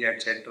 teenage,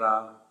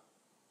 etc.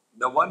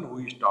 The one who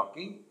is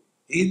talking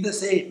is the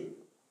same.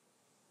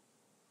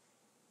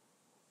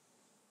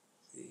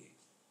 See,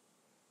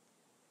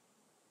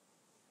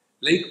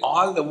 like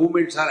all the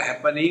movements are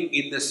happening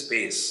in the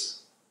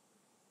space.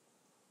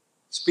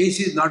 Space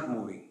is not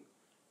moving.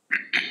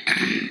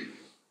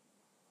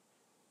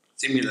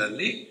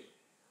 Similarly,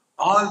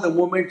 all the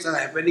movements are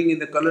happening in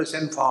the colors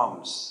and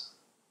forms.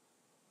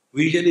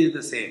 Vision is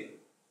the same.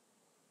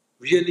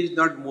 Vision is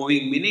not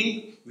moving,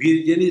 meaning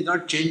vision is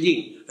not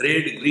changing.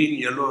 Red, green,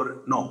 yellow,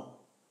 no.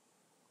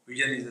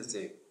 Vision is the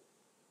same.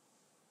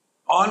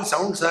 All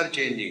sounds are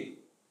changing.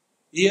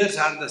 Ears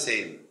are the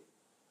same.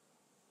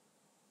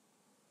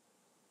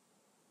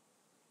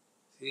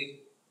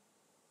 See?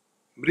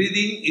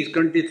 Breathing is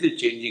continuously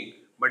changing,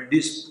 but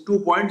these 2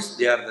 points,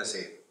 they are the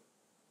same.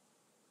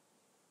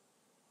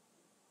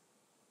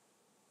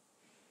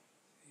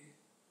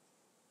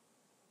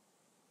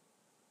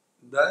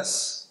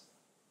 Thus,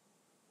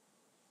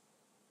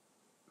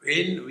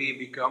 when we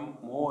become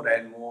more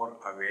and more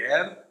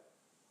aware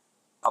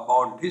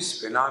about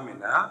this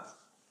phenomena,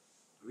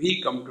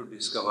 we come to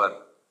discover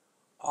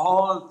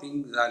all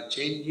things are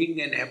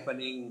changing and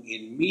happening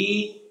in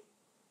me,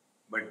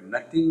 but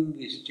nothing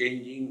is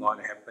changing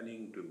or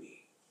happening to me.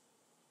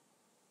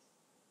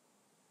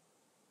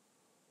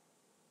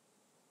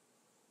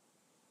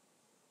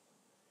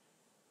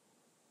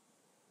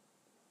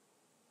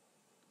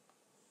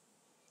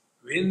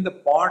 When the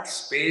part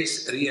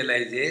space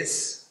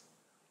realizes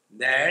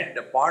that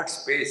the part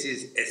space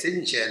is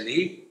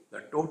essentially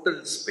the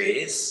total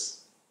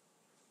space,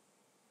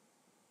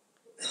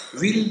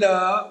 will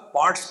the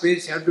part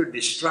space have to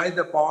destroy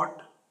the pot?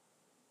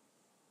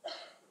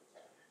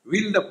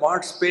 Will the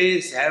pot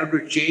space have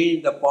to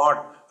change the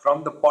pot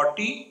from the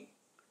potty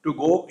to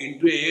go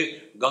into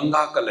a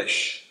Ganga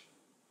Kalash?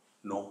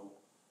 No.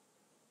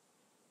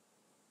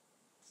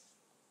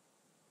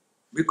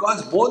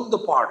 Because both the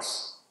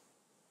pots,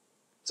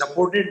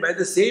 supported by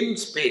the same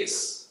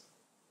space,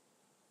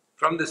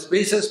 from the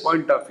space's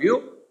point of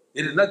view,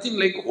 there is nothing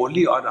like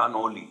holy or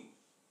unholy.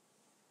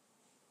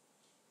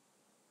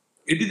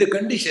 It is the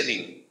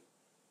conditioning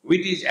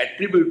which is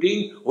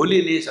attributing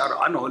holiness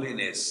or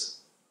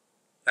unholiness.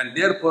 And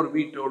therefore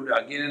we told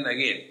again and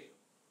again,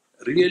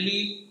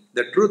 really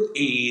the truth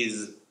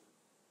is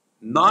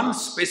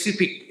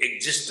non-specific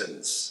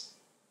existence.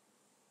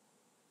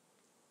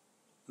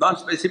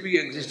 Non-specific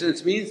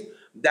existence means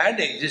that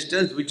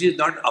existence which is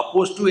not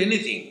opposed to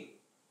anything.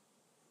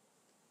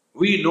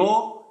 We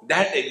know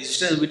that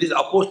existence which is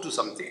opposed to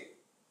something.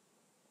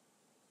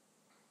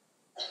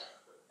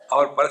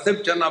 Our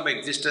perception of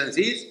existence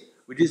is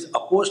which is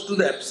opposed to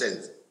the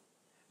absence.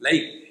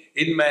 Like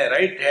in my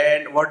right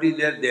hand, what is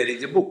there? There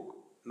is a book.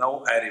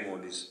 Now I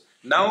remove this.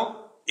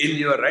 Now in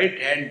your right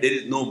hand there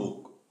is no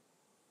book.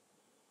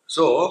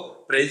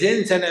 So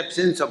presence and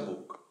absence of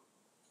book.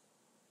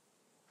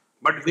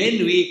 But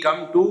when we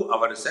come to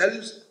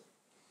ourselves,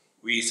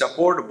 we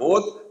support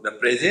both the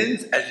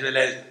presence as well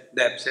as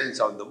the absence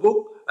of the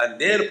book, and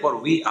therefore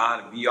we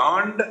are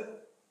beyond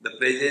the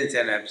presence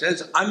and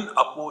absence,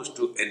 unopposed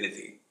to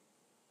anything.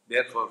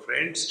 Therefore,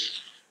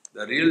 friends,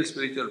 the real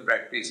spiritual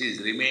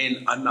practices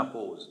remain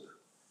unopposed.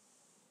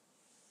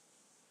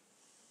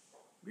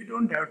 We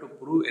don't have to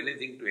prove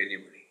anything to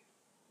anybody.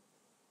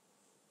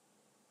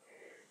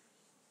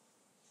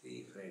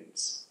 See,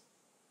 friends.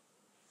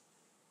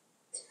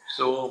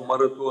 So,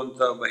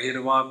 Marutuvanta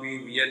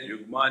Bhairavapi Viyat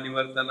Yugma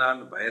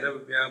Nivartanan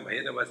Bhairavya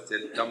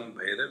Bhairavasyatam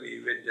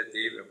Bhairavi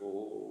Vejjate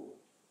Vibhu.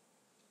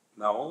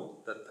 Now,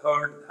 the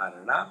third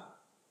dharana.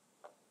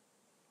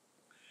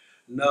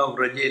 Na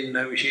vrajen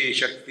na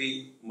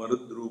visheshakti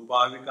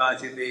marudrupa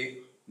vikasite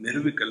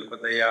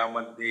nirvikalpataya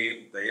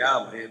madhye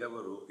daya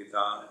bhairava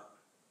rupita.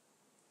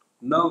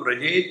 Na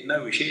vrajen na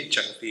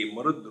visheshakti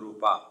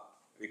marudrupa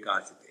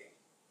vikasite.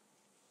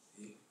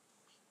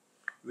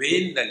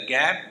 When the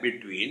gap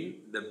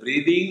between the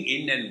breathing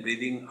in and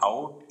breathing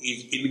out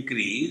is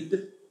increased,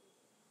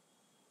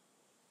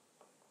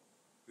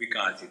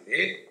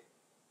 vikasite,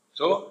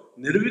 so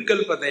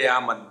nirvikalpataya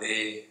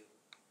madhye,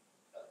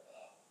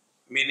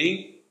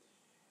 meaning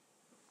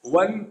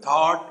one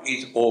thought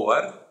is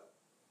over,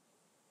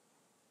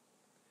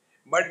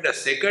 but the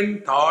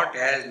second thought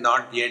has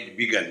not yet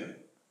begun.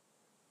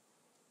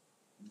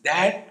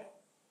 That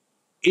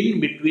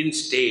in-between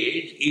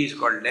stage is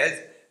called as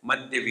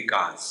Madhya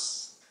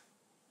Vikas,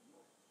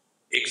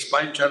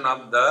 expansion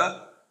of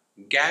the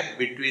gap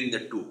between the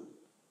two.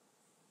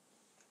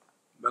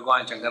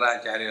 Bhagavan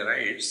Shankaracharya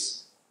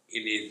writes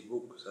in his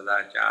book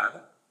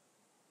Sadachar,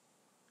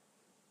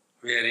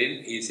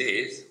 wherein he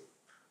says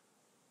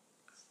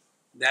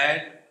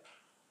that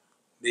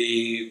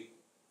the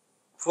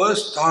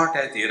first thought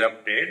has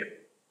erupted,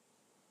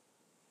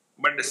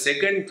 but the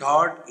second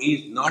thought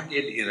is not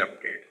yet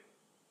erupted.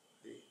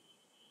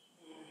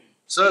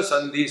 Sa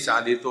sandhi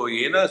sadhito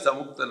yena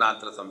samukta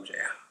natra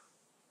samshaya.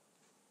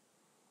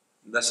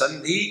 The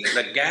sandhi,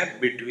 the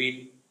gap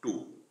between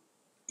two,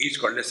 is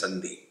called a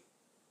sandhi.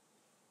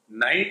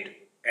 Night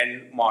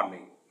and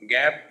morning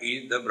gap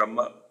is the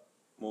Brahma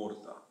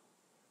Muhurta.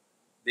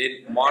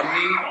 Then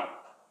morning,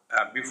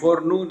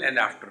 before noon and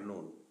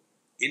afternoon.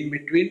 In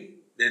between,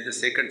 there is the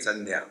second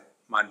Sandhya,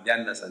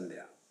 Madhyana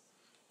Sandhya.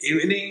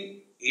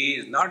 Evening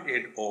is not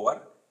yet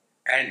over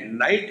and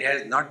night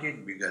has not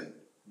yet begun.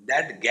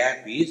 That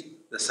gap is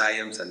the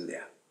Sayam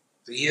Sandhya.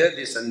 So here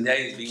the Sandhya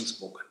is being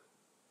spoken.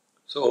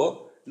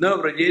 So, na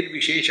vrajed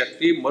vishay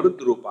shakti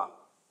marudrupa.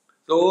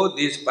 So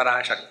this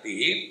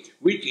Parashakti,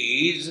 which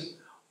is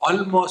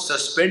almost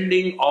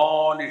suspending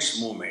all its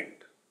movement.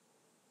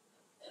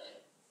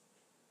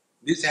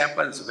 This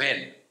happens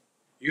when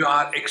you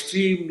are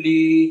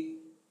extremely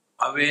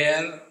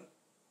aware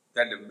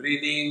that the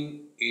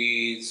breathing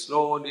is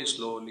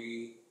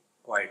slowly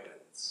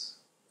quietens.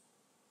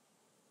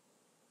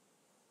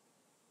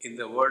 In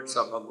the words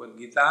of Bhagavad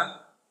Gita,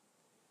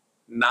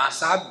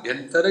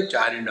 Nasabhyantara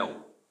charinau.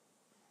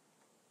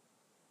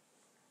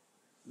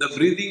 The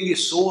breathing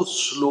is so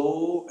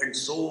slow and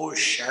so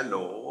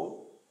shallow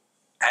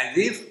as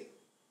if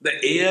the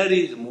air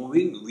is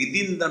moving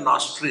within the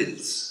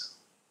nostrils.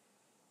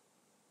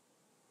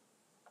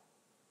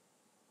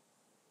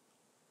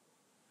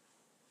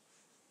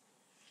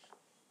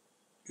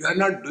 You are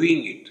not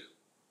doing it.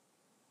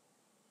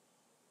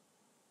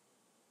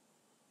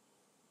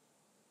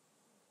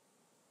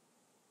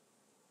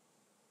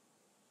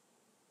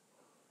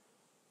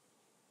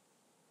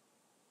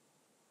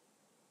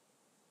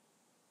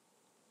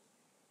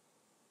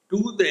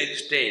 To the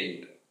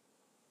extent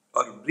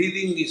our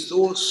breathing is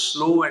so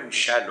slow and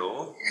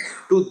shallow,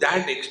 to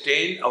that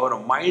extent our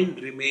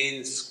mind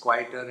remains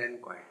quieter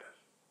and quieter.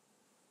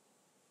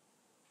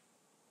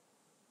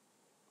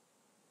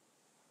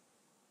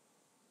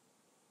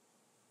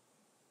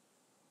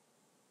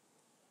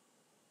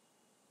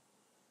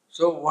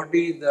 So what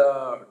is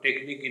the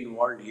technique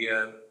involved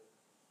here?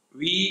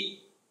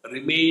 We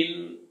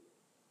remain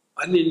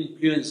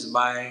uninfluenced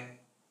by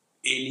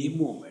any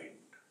movement.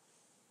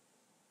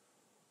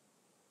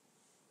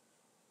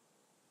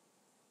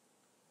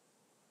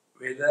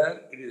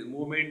 Whether it is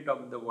movement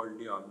of the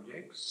worldly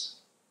objects,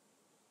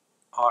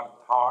 or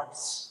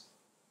thoughts,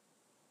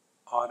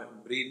 or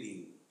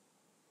breathing.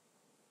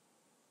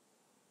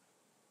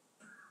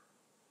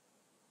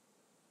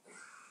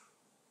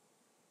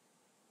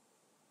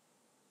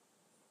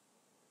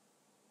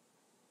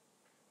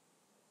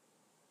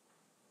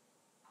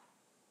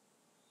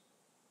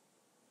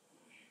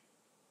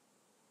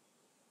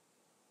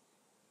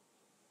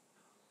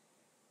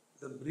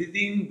 The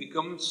breathing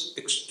becomes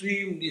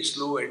extremely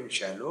slow and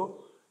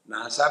shallow,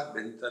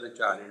 nasabhyantara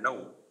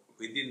charinau,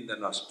 within the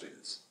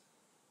nostrils.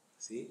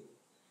 See?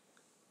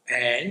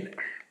 And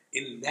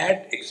in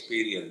that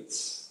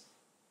experience,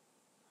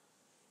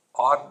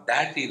 or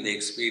that is the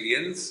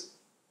experience,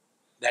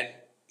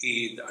 that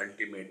is the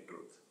ultimate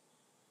truth.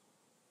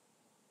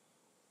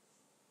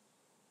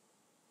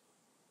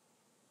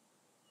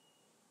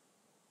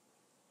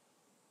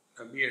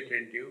 Now be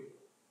attentive.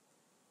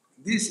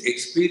 This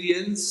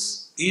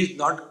experience is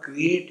not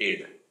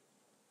created.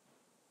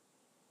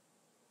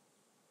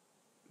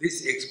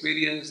 This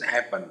experience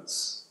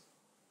happens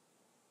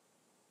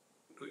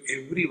to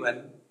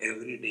everyone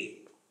every day.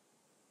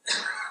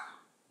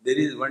 There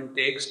is one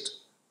text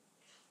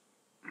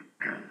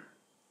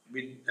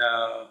with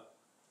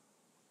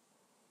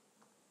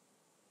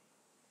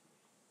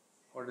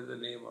what is the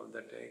name of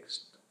the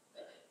text?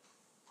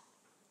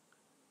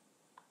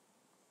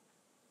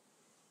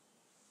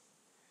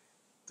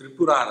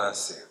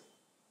 Tripurarasya.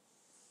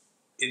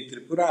 In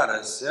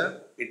Tripurarasya,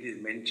 it is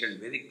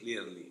mentioned very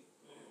clearly.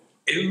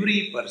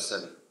 Every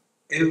person,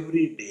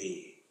 every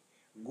day,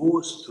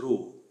 goes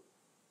through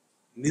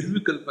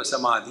Nirvikalpa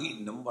Samadhi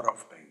number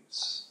of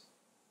times.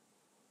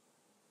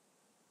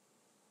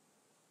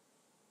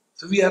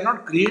 So we are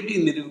not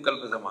creating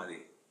Nirvikalpa Samadhi.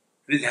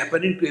 It is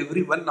happening to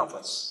every one of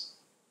us.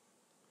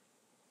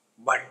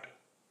 But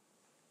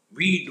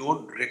we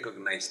don't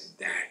recognize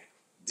that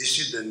this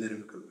is the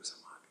Nirvikalpa Samadhi.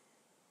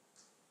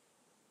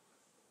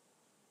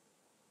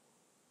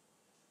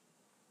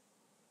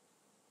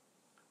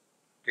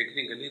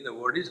 Technically, the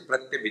word is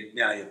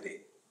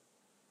pratyabhijnayate,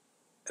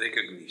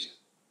 recognition.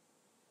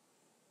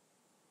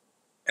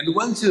 And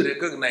once you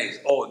recognize,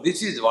 oh,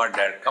 this is what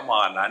that, come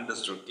on,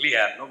 understood,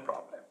 clear, no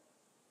problem.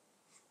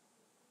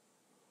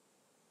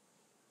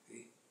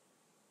 See?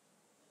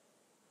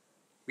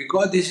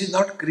 Because this is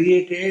not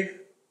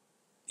created,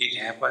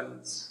 it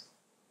happens.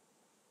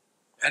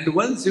 And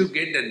once you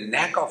get a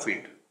knack of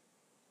it,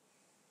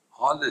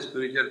 all the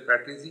spiritual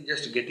practice is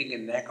just getting a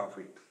knack of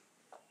it.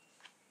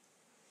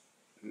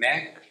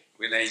 Knack,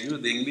 when I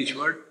use the English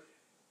word,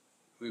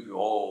 we go,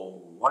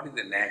 oh, what is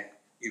the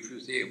knack? If you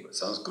say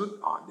Sanskrit,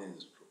 then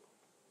it's true.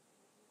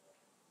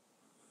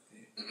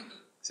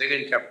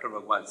 Second chapter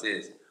Bhagavan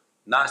says,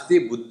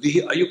 Nasti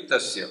buddhi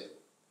ayuktasya.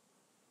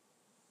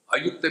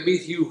 Ayukta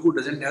means he who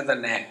doesn't have the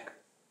knack.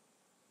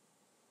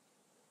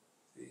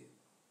 See?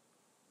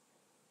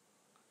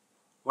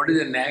 What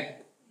is a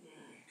knack?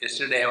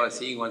 Yesterday I was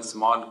seeing one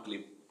small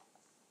clip.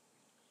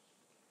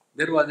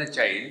 There was a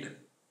child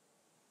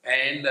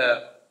and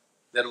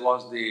there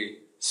was the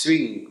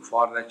swing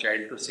for the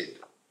child to sit.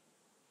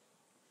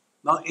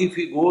 Now if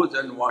he goes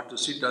and wants to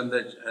sit on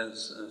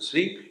the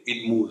swing,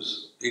 it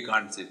moves. He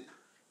can't sit.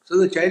 So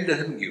the child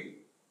doesn't give.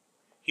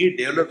 He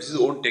develops his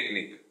own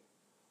technique.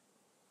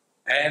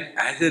 And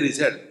as a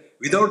result,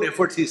 without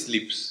efforts he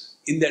sleeps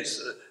in that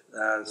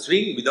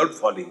swing without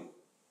falling.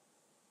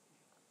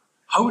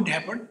 How it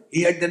happened?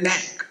 He had the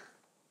knack.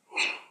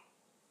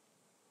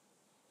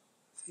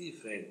 See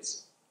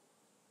friends.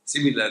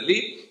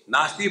 Similarly,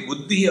 nasti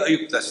buddhi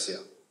ayuktasya.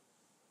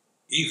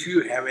 If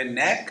you have a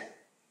knack,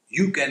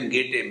 you can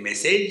get a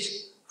message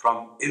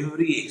from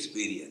every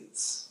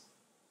experience.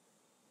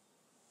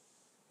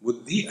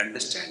 Buddhi,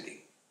 understanding.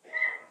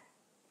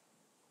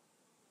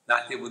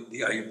 Nasti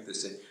buddhi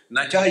ayuktasya.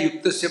 Nacha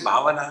yuktasya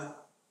bhavana.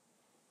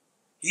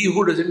 He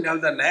who doesn't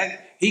have the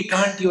knack, he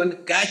can't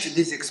even catch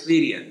this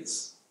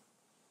experience.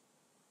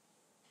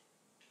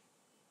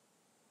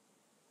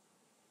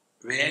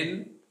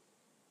 When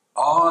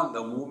all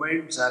the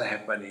movements are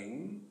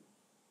happening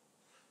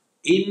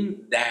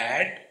in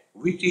that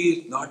which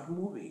is not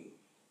moving.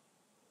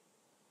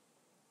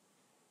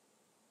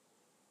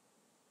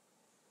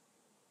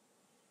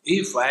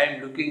 If I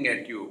am looking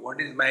at you,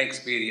 what is my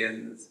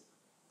experience?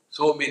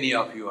 So many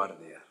of you are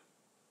there.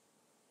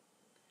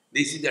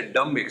 This is a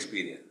dumb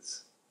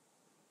experience.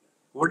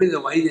 What is a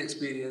wise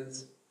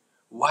experience?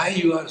 Why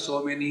you are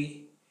so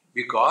many?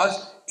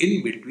 Because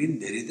in between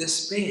there is a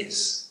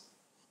space.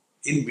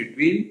 In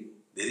between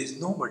there is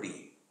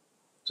nobody.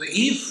 So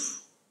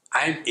if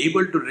I am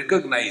able to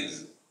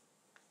recognize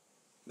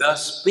the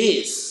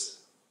space,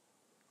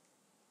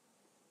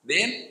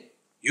 then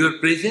your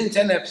presence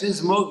and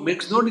absence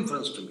makes no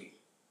difference to me.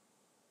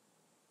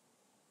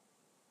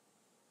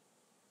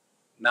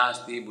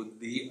 Nasti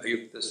buddhi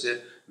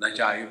ayuktasya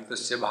nacha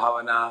ayuktasya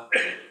bhavana.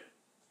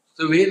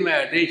 So when my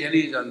attention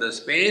is on the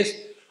space,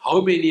 how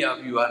many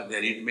of you are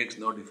there, it makes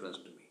no difference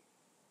to me.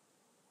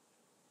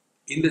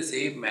 In the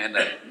same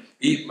manner,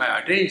 if my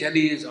attention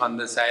is on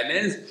the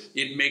silence,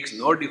 it makes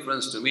no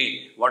difference to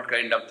me what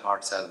kind of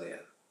thoughts are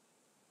there.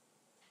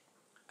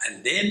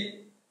 And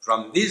then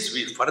from this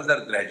we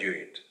further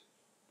graduate.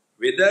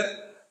 Whether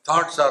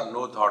thoughts or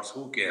no thoughts,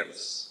 who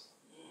cares?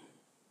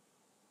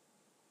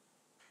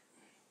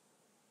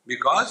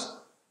 Because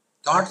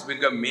thoughts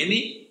become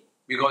many,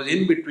 because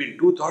in between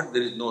two thoughts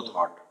there is no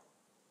thought.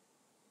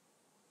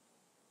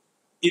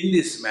 In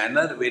this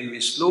manner, when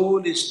we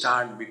slowly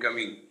start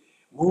becoming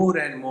more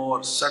and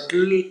more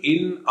subtle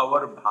in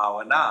our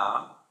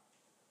bhavana,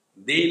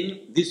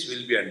 then this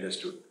will be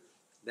understood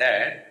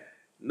that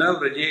na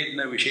vrajet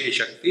na vishay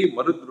shakti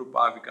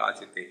marudrupa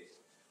vikasite.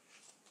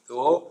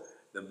 So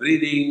the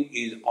breathing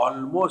is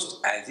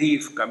almost as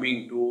if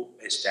coming to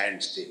a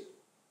standstill.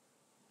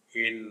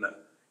 In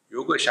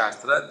Yoga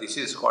Shastra, this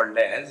is called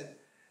as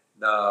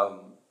the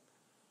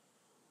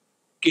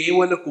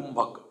Kevala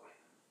Kumbhak.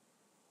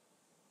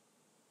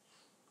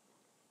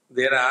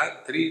 There are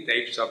three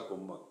types of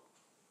Kumbhak.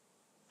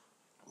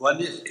 One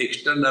is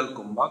external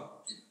Kumbhak,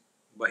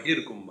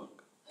 Bahir Kumbhak.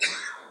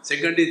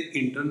 Second is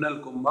internal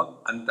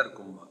Kumbhak, Antar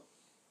Kumbhak.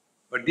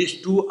 But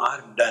these two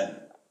are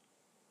done.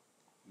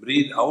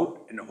 Breathe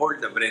out and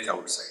hold the breath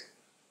outside.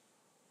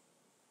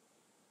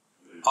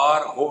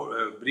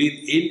 Or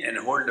breathe in and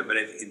hold the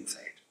breath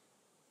inside.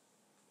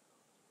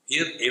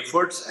 Here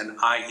efforts and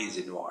I is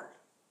involved.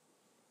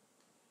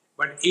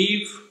 But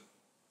if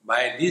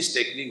by this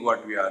technique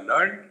what we have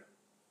learned,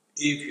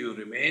 if you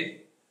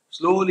remain,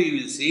 slowly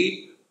you will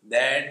see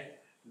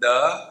that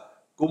the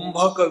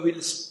Kumbhaka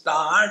will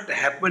start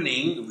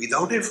happening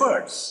without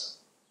efforts.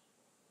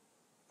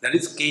 That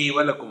is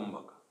Kevala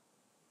Kumbhaka.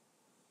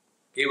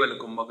 Kevala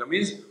Kumbhaka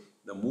means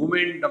the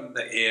movement of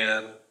the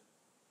air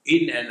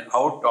in and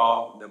out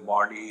of the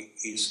body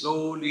is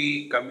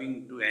slowly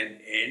coming to an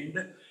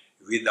end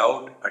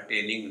without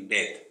attaining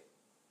death.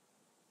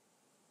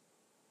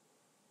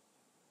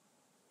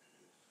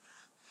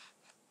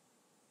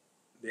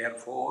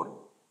 Therefore,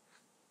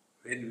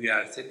 when we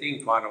are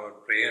sitting for our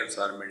prayers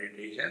or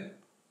meditation,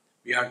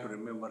 we have to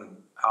remember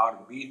or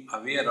be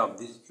aware of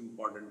this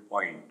important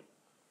point.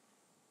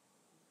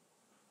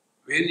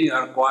 When you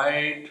are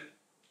quiet,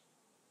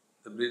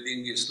 the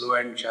breathing is slow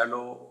and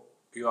shallow,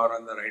 you are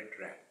on the right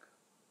track.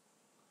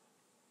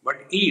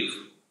 But if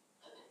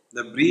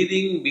the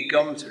breathing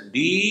becomes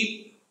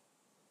deep,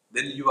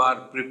 then you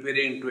are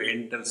preparing to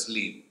enter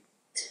sleep.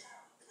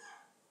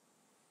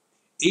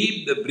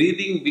 If the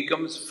breathing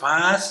becomes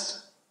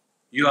fast,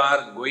 you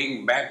are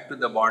going back to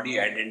the body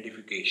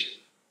identification.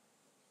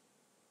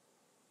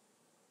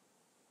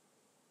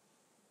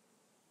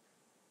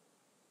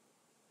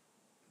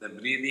 The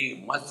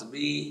breathing must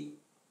be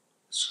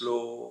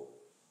slow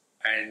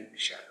and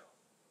shallow.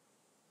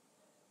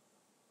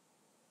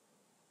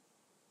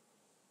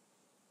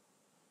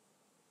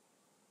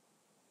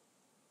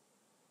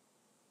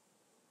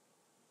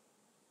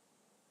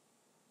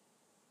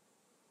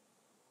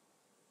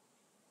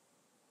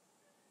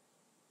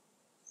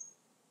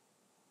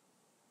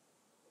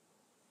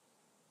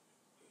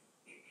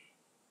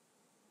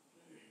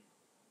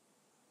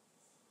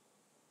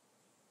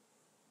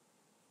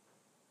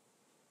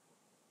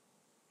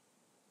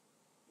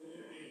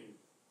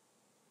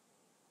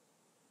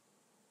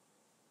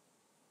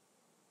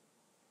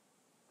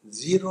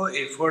 zero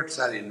efforts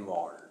are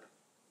involved.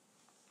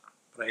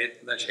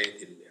 Prayatna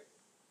Shaitilya.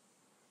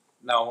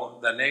 Now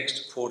the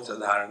next fourth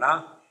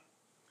dharana.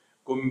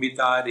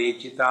 Kumbhita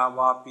rechita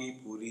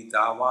vapi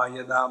purita va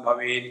yada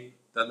bhavet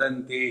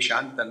tadante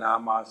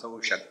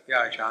shantanamaso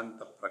shaktya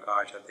shanta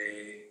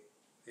prakashate.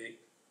 See?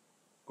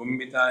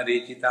 Kumbhita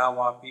rechita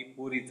vapi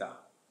purita.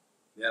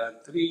 There are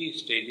three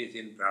stages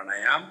in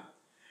pranayam.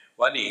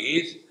 One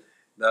is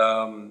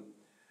the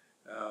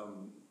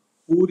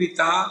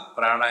purita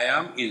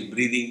pranayam is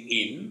breathing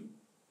in,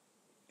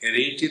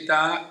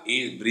 rechita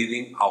is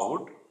breathing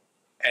out,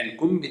 and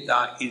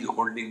kumbhita is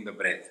holding the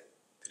breath.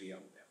 Three of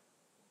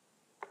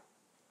them.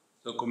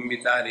 So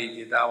kumbhita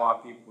rechita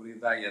vapi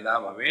purita yada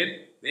bhavet,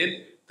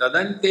 then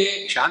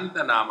tadante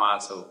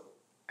shantanamaso.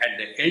 At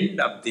the end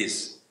of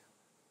this,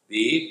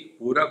 the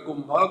pura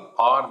kumbhak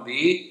or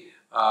the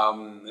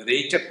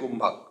recha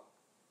kumbhak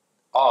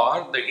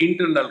or the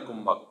internal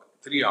kumbhak,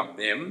 three of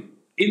them,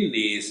 in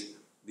this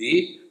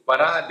the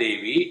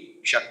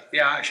Paradevi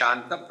Shaktya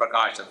Shanta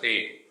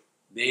Prakashate.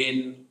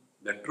 Then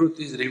the truth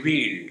is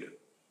revealed,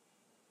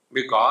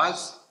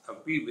 because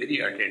be very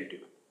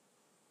attentive.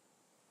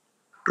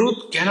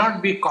 Truth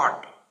cannot be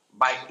caught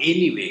by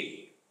any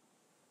way.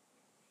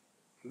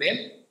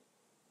 Then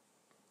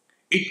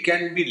it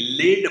can be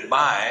led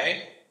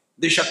by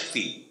the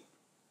Shakti.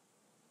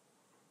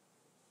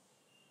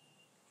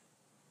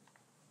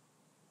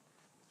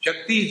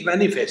 Shakti is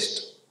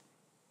manifest.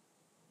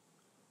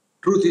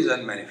 Truth is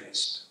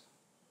unmanifest.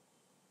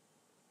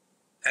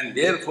 And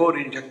therefore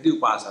in Shakti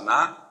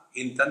Upasana,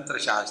 in Tantra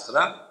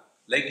Shastra,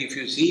 like if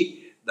you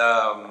see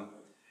the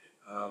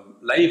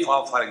life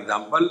of, for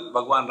example,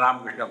 Bhagavan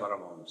Ramakrishna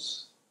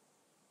Paramahamsa,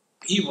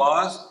 he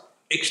was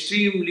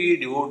extremely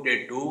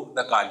devoted to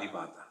the Kali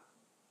Mata.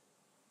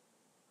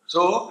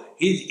 So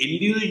his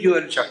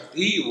individual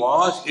Shakti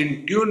was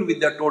in tune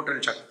with the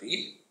total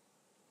Shakti,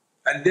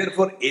 and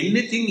therefore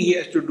anything he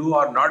has to do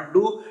or not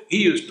do, he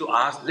used to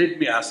ask, let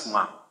me ask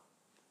Ma.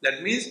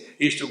 That means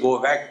he is to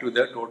go back to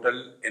the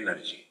total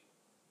energy.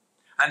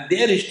 And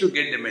there is to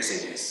get the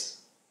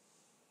messages.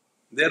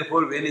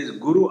 Therefore, when his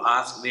Guru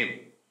asked him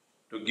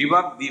to give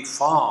up the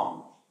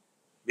form,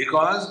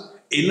 because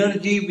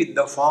energy with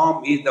the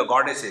form is the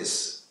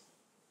goddesses.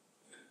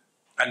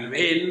 And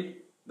when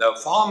the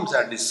forms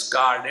are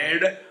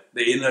discarded,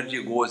 the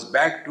energy goes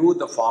back to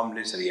the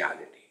formless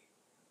reality.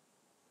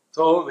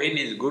 So when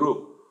his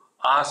Guru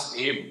asked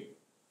him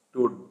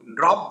to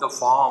drop the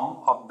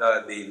form of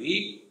the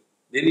Devi,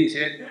 then he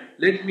said,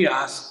 let me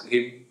ask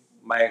him,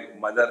 my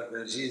mother,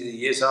 whether she says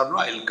yes or no,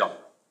 I will come.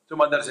 So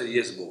mother says,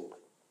 yes, go.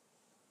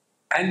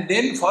 And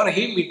then for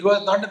him it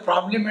was not a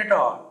problem at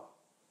all.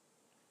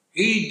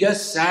 He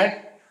just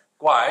sat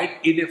quiet.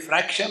 In a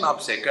fraction of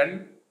a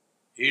second,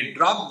 he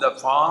dropped the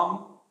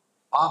form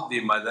of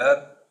the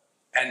mother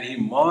and he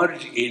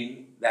merged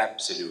in the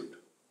Absolute.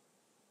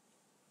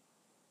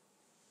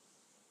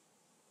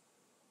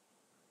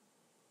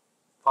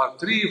 For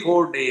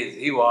 3-4 days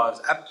he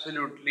was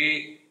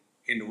absolutely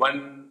in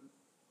one,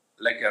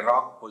 like a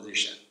rock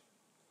position.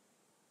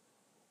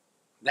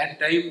 That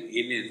time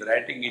in his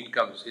writing it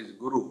comes, his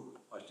Guru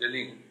was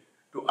telling,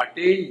 to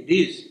attain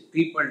this,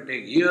 people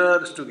take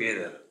years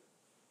together.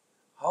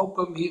 How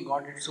come he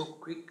got it so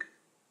quick?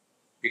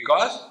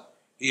 Because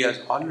he has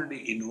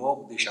already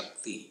invoked the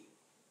Shakti.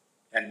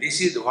 And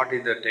this is what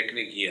is the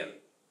technique here.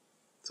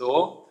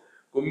 So,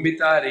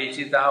 Kumbhita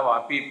rechita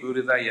vapi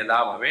purita yada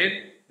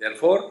bhavet.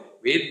 Therefore,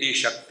 when the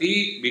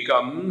Shakti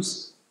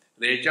becomes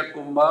Recha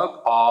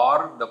Kumbhak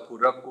or the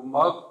Pura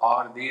Kumbhak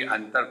or the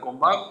Antar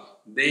Kumbhak,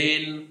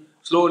 then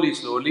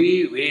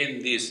slowly,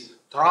 when this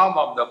throb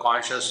of the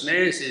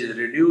consciousness is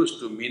reduced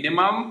to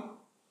minimum,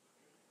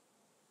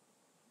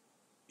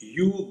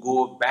 you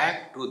go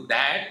back to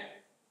that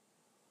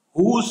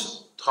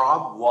whose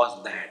throb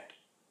was that.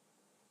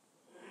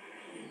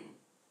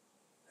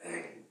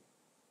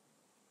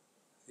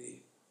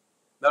 See?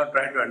 Now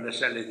try to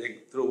understand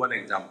it through one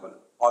example.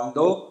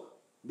 Although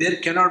there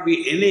cannot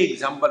be any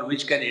example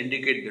which can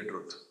indicate the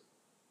truth.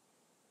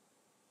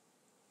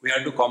 We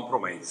have to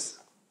compromise.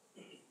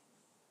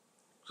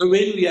 So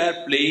when we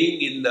are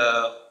playing in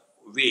the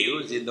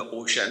waves in the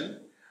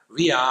ocean,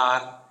 we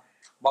are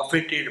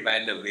buffeted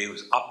by the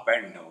waves up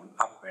and down,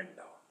 up and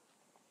down.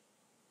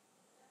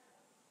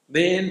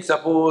 Then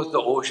suppose the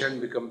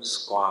ocean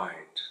becomes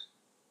quiet.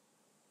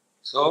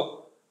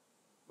 So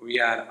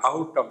we are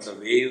out of the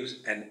waves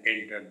and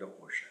enter the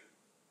ocean.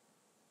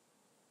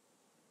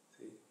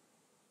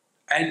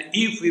 And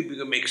if we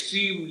become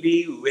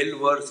extremely well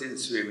versed in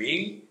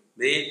swimming,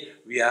 then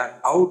we are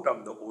out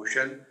of the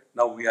ocean,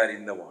 now we are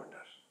in the water.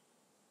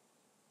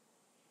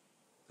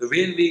 So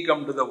when we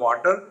come to the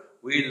water,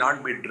 we will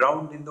not be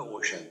drowned in the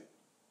ocean.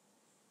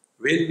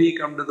 When we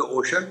come to the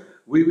ocean,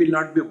 we will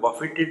not be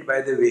buffeted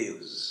by the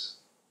waves.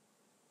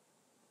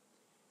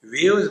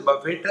 Waves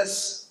buffet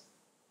us.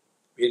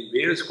 When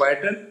waves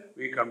quieten,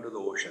 we come to the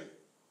ocean.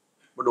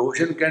 But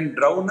ocean can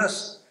drown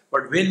us,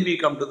 but when we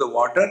come to the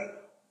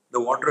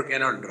water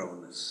cannot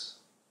drown us.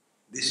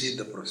 This is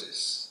the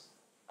process.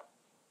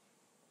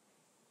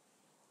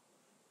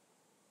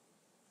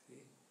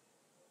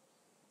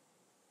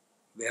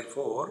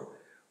 Therefore,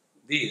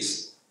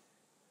 this,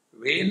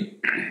 when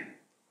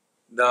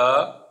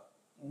the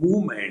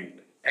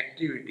movement,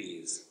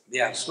 activities,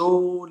 they are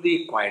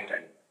slowly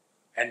quietened.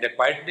 And the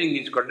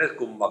quietening is called as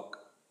kumbhak.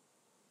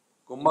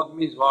 Kumbhak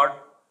means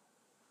what?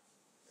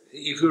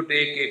 If you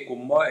take a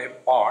kumbha, a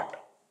pot,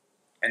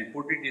 and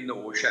put it in the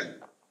ocean,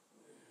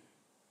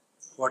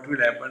 what will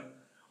happen?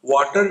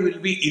 Water will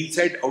be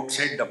inside,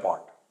 outside the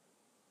pot.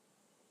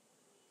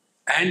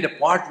 And the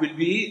pot will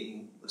be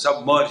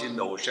submerged in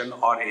the ocean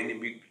or any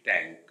big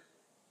tank.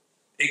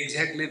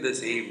 Exactly the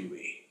same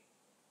way.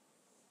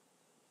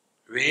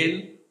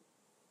 When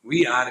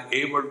we are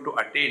able to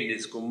attain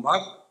this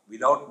kumbhak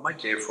without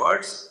much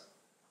efforts,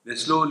 then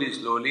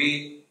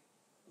slowly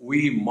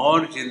we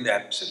merge in the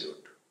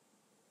Absolute.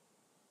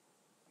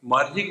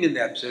 Merging in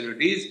the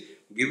Absolute is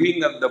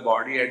giving up the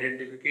body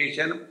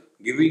identification,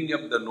 giving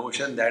up the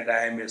notion that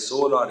I am a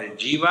soul or a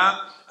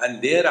jiva,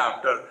 and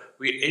thereafter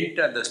we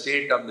enter the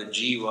state of the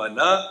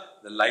jivana,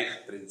 the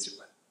life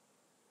principle.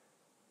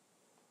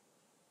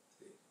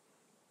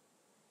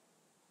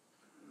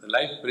 The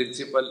life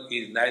principle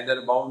is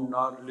neither bound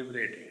nor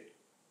liberated.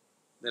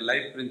 The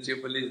life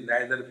principle is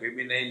neither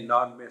feminine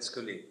nor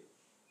masculine.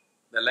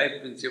 The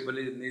life principle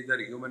is neither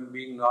human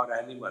being nor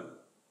animal.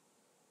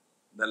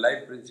 The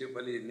life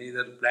principle is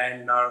neither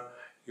plant nor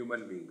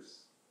human beings.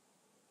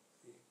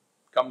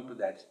 Come to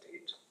that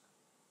state.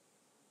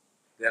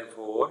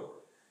 Therefore,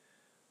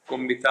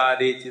 kumbhita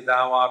rechita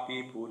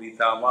vapi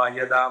purita ma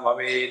yada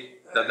bhavet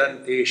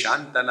tadante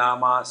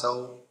shantanama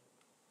sau.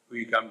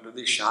 We come to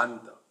the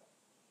shanta.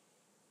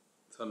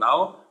 So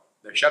now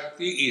the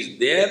Shakti is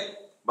there,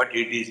 but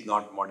it is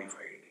not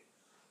modified.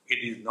 It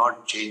is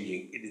not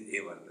changing. It is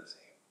ever the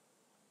same.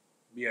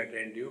 Be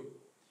attentive.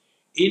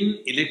 In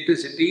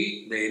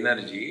electricity, the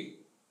energy,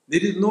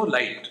 there is no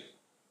light.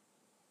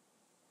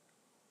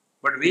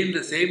 But when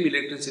the same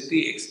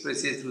electricity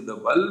expresses through the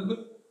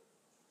bulb,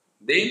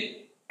 then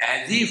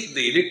as if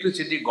the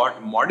electricity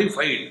got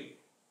modified,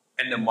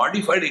 and the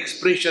modified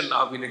expression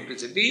of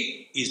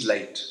electricity is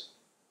light.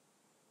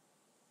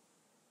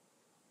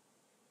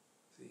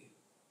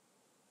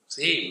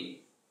 Same,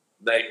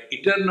 the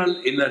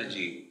eternal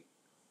energy,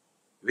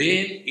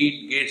 when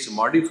it gets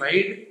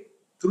modified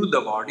through the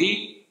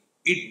body,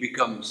 it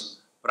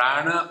becomes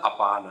prana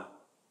apana.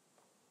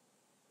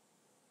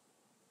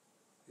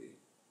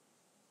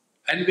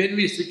 And when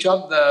we switch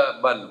off the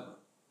bulb,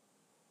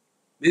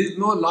 there is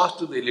no loss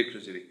to the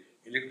electricity.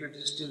 Electricity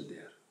is still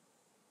there.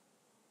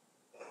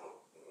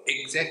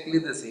 Exactly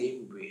the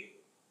same way.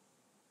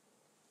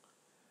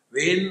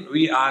 When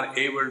we are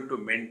able to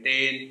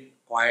maintain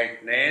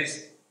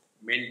quietness,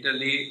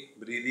 mentally,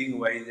 breathing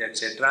wise,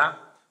 etc.,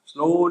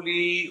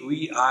 slowly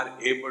we are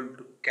able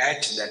to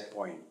catch that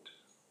point.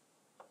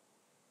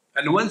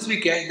 And once we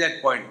catch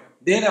that point,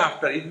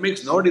 thereafter it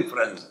makes no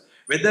difference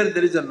whether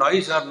there is a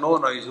noise or no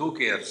noise, who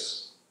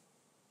cares?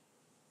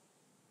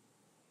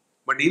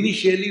 But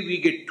initially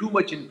we get too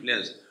much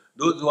influence.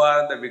 Those who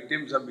are the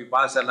victims of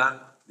vipassana,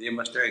 they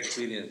must have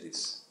experienced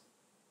this.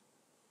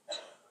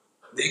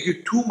 They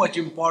give too much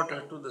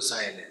importance to the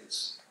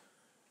silence.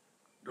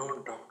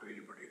 Don't talk to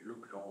anybody,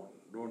 look down,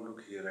 don't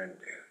look here and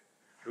there.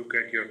 Look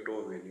at your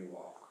toe when you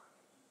walk.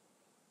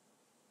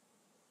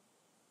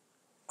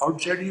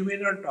 Outside you may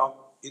not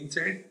talk.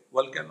 Inside,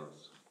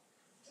 volcanoes.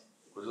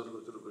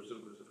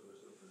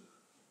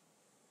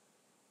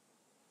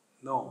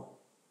 No.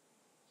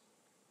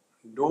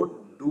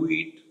 Don't do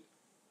it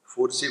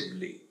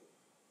forcibly.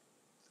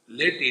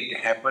 Let it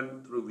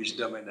happen through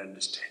wisdom and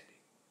understanding.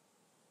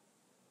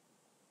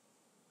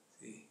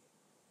 See?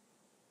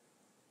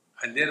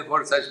 And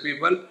therefore such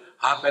people,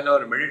 half an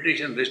hour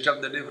meditation, rest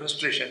of the day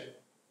frustration.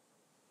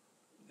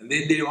 And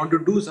then they want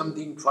to do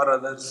something for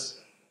others.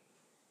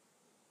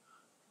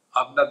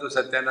 Apna to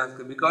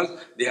satyanas, because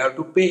they have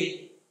to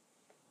pay.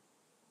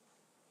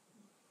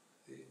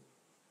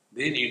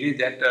 Then it is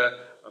that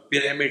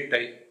pyramid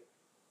type.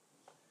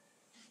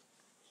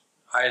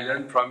 I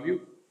learned from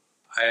you,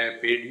 I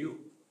paid you,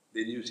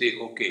 then you say,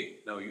 okay,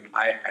 now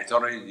I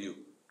authorize you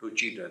to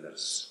cheat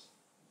others.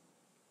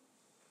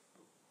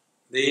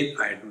 Then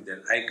I do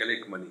that, I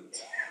collect money.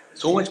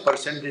 So much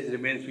percentage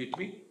remains with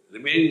me,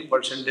 remaining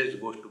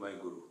percentage goes to my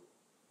guru.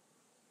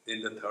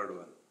 Then the third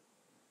one.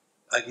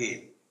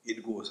 Again,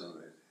 it goes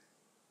somewhere.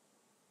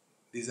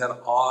 These are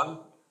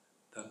all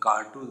the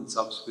cartoons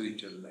of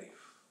spiritual life.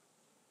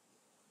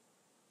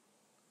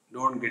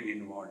 Don't get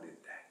involved in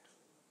that.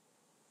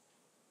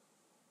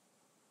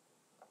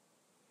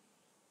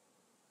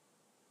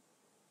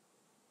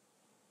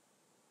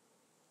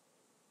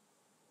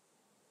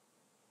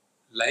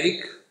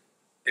 Like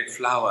a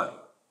flower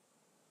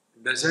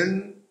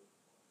doesn't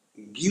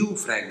give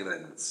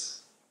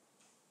fragrance,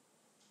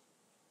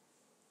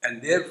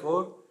 and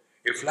therefore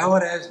a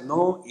flower has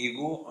no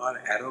ego or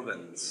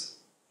arrogance.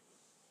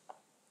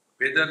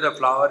 Whether the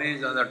flower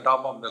is on the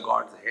top of the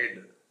God's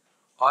head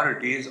or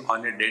it is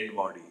on a dead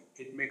body,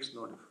 it makes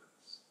no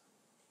difference.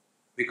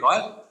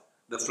 Because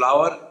the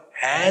flower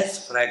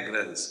has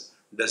fragrance,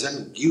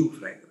 doesn't give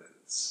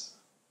fragrance.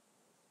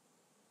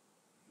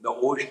 The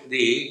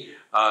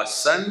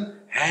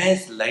sun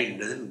has light,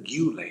 doesn't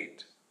give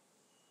light.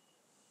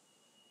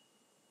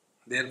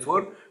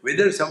 Therefore,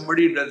 whether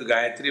somebody does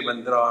Gayatri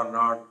Mantra or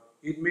not,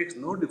 it makes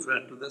no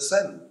difference to the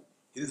sun.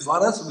 It is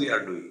for us we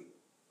are doing.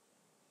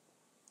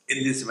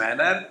 In this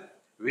manner,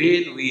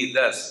 when we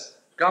thus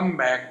come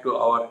back to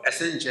our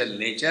essential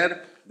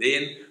nature,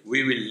 then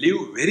we will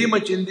live very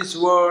much in this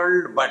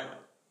world, but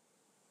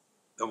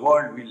the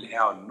world will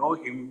have no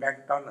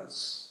impact on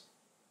us.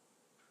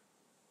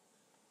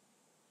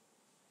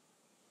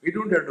 We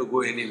don't have to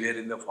go anywhere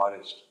in the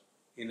forest,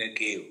 in a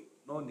cave.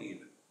 No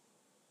need.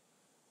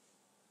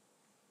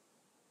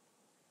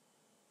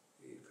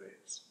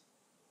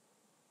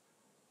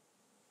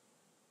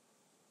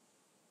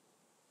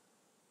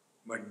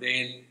 But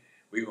then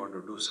we want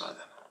to do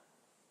sadhana.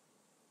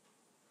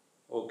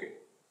 Okay.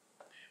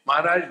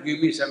 Maharaj, give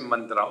me some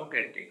mantra.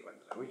 Okay, take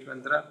mantra. Which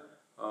mantra?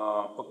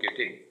 Okay,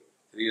 take.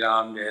 Sri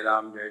Ram, Jai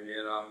Ram, Jai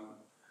Jai Ram.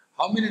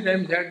 How many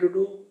times I have to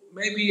do?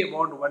 Maybe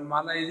about one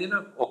mala is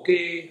enough.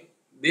 Okay.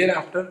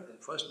 Thereafter,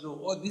 first do,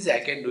 oh, this I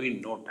can do in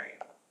no time.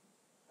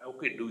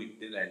 Okay, do it,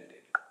 then I'll tell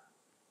you.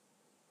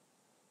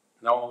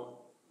 Now,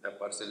 the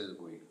person is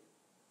going.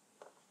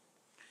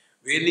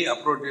 When he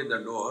approaches the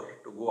door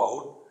to go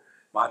out,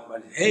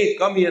 Mahatma says, hey,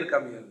 come here,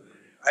 come here.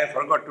 I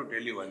forgot to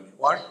tell you one thing.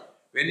 What?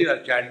 When you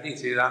are chanting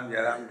Sri Ram,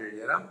 Jai Ram, Jai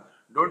Jai Ram,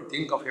 don't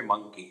think of a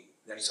monkey.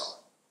 That's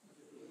all.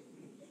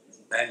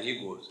 And he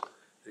goes,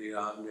 Sri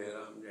Ram, Jai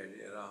Ram, Jai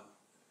Jai Ram.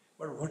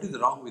 But what is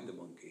wrong with the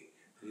monkey?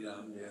 Sri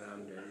Ram, Jai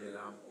Ram, Jai Jai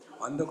Ram.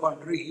 On the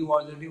contrary, he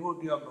was a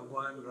devotee of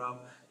Bhagavan Ram.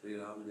 Sri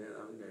Ram, Jai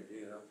Ram, Jai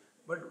Jai Ram.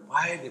 But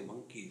why the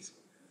monkeys?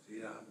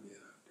 Sri Ram, Jai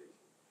Ram.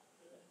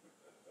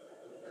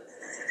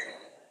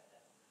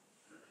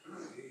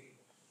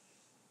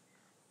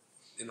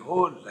 In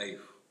whole life,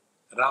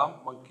 Ram,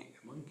 monkey.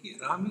 Monkey,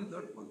 Ram is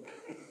not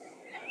monkey.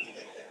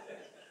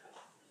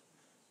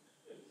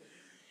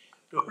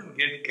 Don't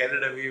get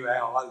carried away by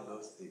all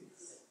those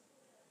things.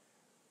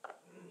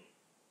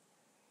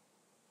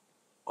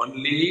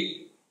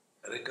 Only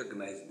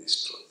recognize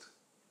this truth.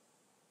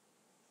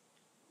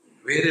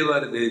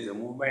 Wherever there is a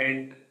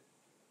movement,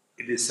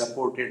 it is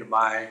supported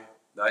by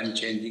the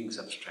unchanging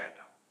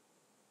substratum.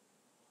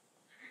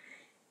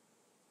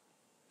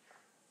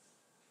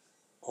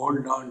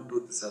 Hold on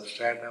to the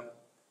substratum,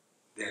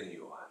 there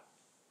you are.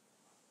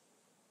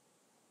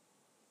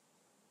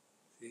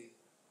 See?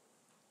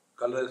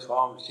 Colors,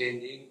 forms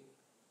changing,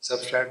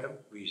 substratum,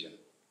 vision.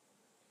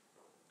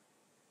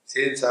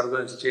 Sense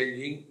organs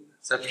changing,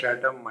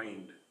 substratum,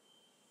 mind.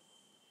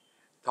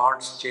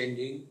 Thoughts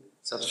changing,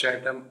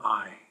 substratum,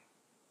 I.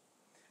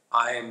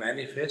 I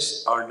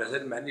manifests or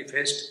doesn't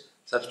manifest,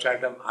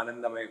 substratum,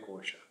 Anandamaya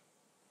Kosha.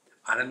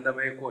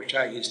 Anandamaya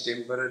Kosha is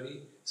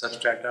temporary,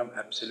 substratum,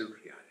 absolute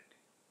reality.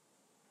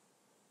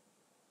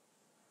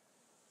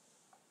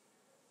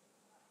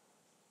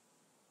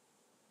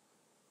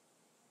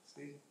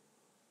 See?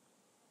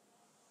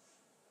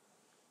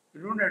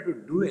 You don't have to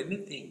do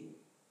anything.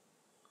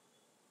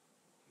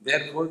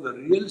 Therefore, the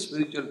real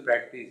spiritual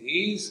practice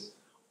is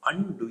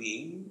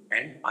undoing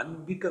and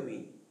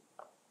unbecoming.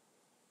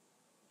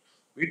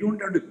 We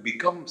don't have to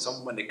become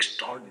someone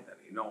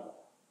extraordinary, no.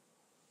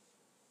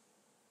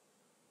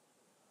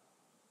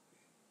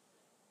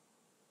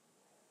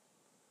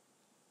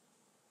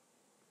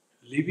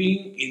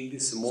 Living in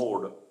this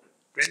mode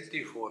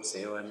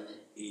 24/7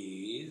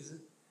 is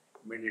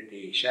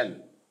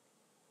meditation.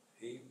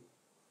 See?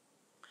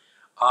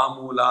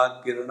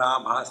 Amulat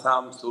kirana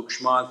bhasam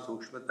sukshma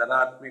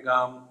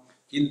sukshmataratmikam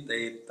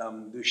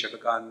chintayetam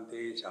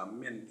dvishatakante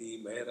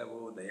shamyanti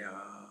Bhairavo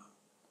daya.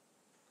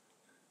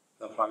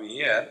 So from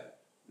here,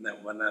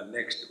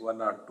 next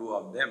one or two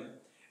of them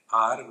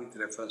are with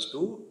reference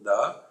to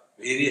the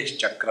various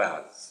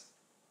chakras.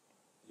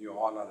 You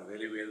all are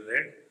very well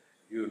read.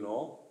 You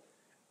know,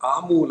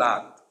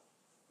 Amulat,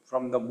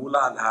 from the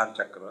Mooladhara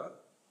chakra,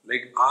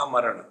 like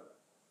Amarana,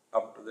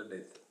 up to the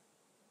death.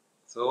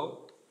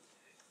 So,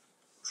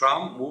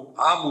 from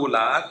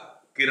Amulat,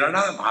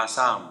 Kirana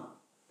Bhasam,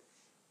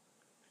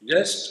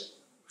 just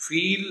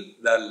feel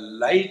the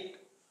light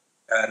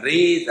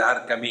rays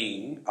are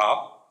coming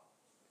up,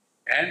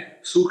 and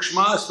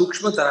Sukshma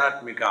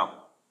Taratmikam.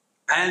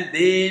 And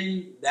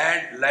then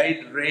that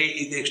light ray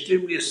is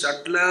extremely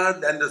subtler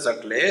than the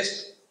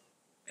subtlest,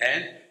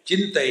 and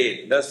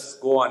Chintayet, thus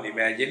go on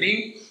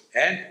imagining,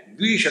 and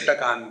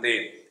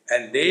Dvishatakante,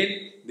 and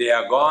then they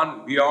are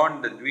gone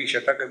beyond the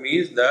Dvishataka,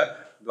 means the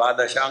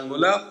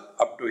Dvadashangula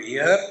up to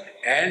here,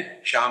 and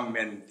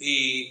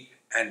Shamyanti,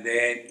 and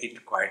then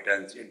it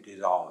quietens, it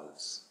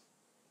dissolves.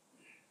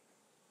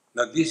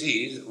 Now this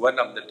is one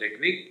of the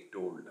technique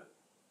told.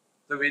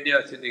 So when you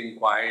are sitting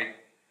quiet,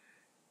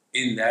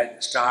 in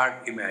that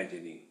start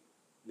imagining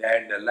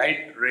that the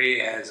light ray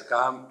has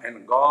come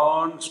and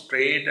gone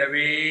straight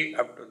away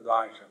up to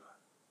Dvashaka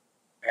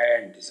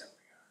and disappeared.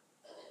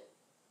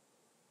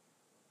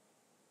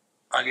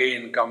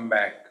 Again come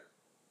back.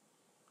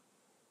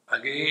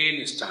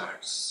 Again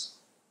starts.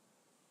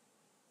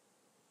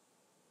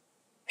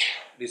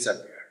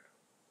 Disappeared.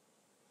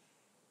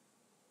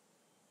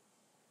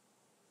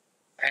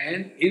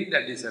 and in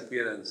the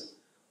disappearance,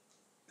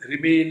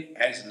 remain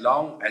as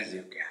long as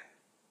you can.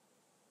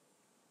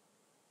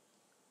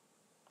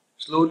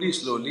 Slowly,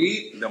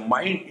 slowly, the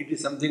mind, it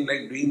is something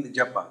like doing the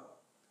japa.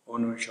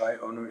 Om Namah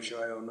Shivaya, Om Namah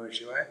Shivaya, Om Namah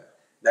Shivaya.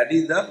 That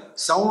is the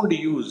sound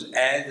used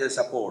as a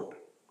support.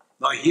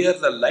 Now here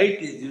the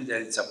light is used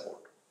as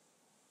support.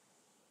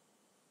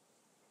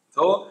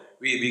 So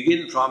we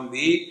begin from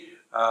the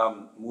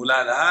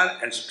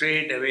Mooladhara and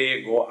straight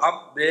away go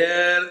up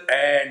there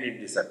and it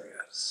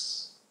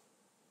disappears.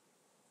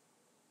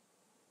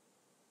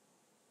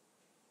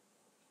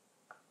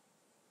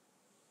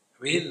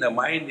 When the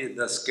mind is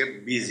thus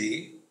kept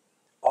busy,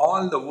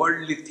 all the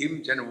worldly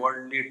themes and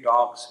worldly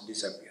talks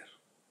disappear.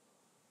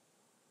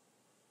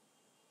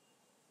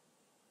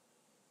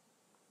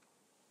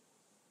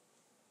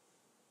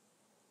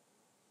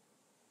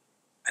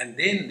 And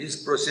then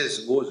this process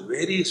goes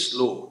very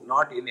slow,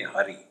 not in a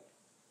hurry.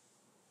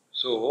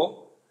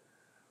 So,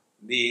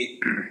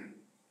 the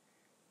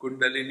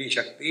Kundalini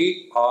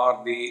Shakti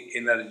or the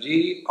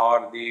energy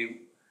or the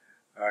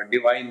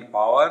divine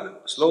power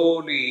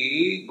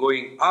slowly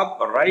going up,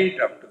 right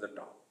up to the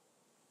top.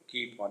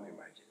 Keep on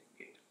imagining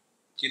it.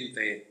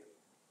 Chintayet.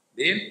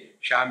 Then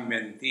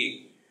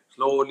Shamyanti.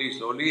 Slowly,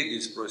 slowly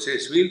this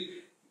process will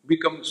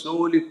become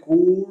slowly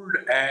cooled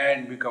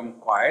and become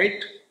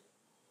quiet.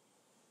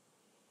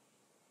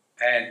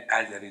 And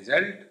as a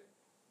result,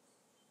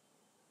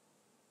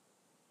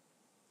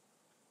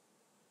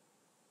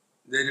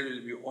 there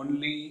will be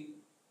only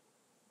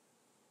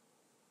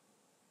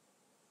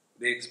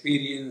the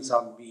experience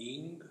of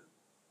being,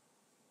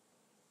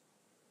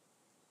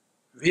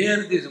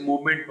 where this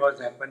movement was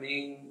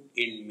happening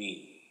in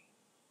me.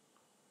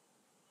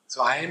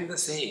 So I am the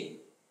same.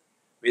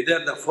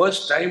 Whether the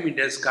first time it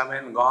has come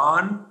and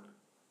gone,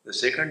 the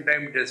second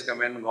time it has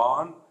come and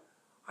gone,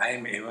 I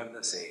am ever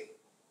the same.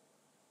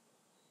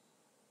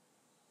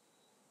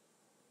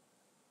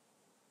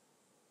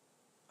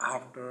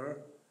 After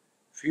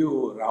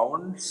few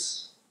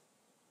rounds,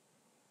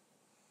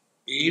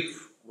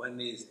 if one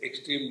is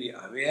extremely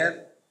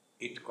aware,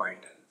 it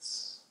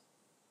quietens.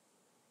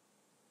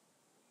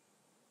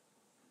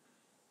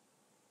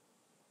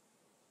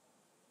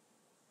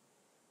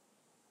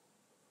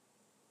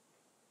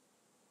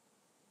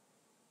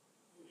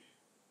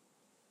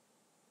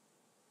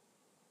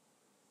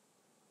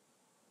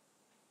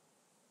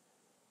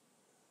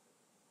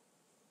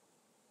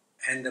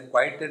 And the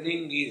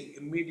quietening is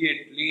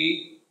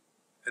immediately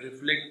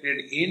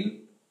reflected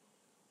in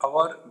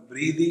our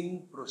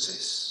breathing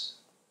process.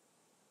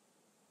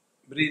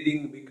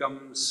 Breathing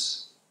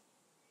becomes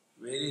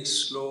very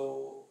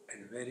slow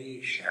and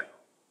very shallow.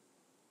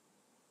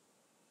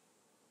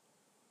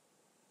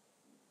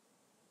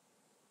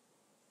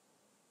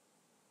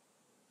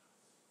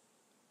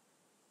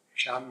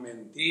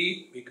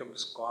 Shamyanti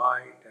becomes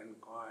quiet and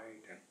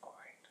quiet and quiet.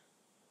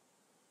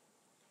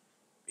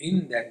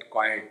 In that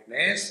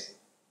quietness,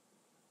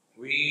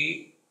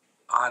 we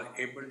are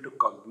able to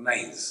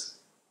cognize.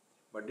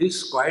 But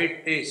this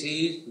quietness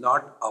is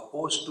not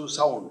opposed to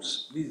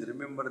sounds. Please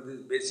remember this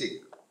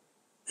basic.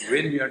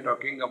 When we are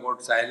talking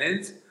about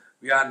silence,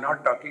 we are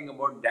not talking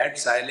about that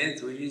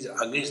silence which is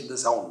against the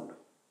sound.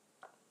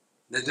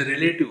 That's a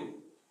relative.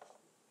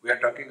 We are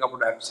talking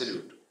about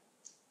absolute.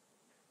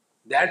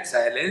 That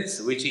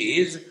silence which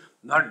is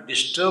not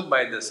disturbed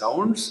by the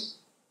sounds,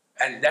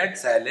 and that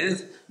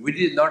silence which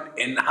is not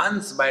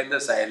enhanced by the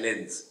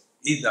silence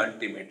is the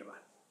ultimate one.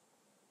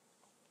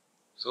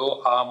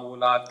 So,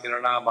 amulat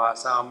kirana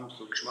bhasam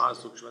sukshma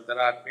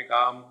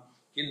sukshmataratmikam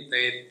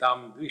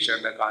chintayettam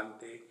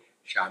dvishadakante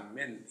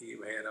shamyanti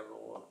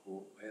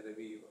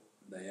bhairavi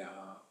daya.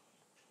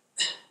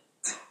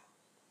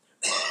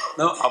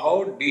 Now,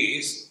 about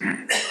these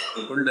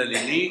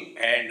Kundalini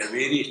and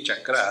various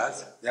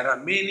chakras, there are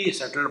many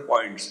subtle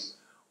points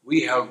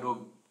we have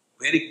to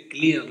very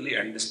clearly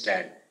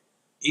understand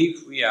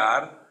if we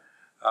are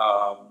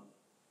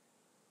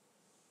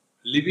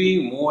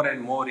living more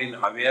and more in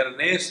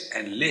awareness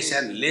and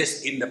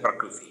less in the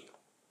Prakriti.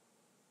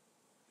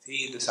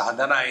 See, the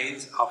sadhana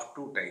is of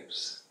two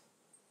types.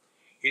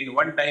 In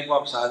one type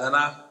of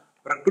sadhana,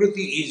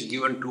 Prakriti is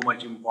given too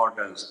much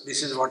importance.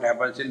 This is what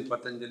happens in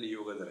Patanjali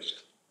Yoga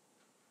Darshan.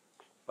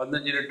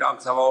 Patanjali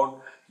talks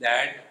about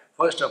that,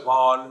 first of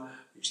all,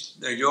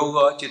 the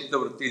yoga chitta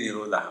vritti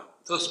nirodha.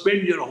 So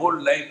spend your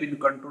whole life in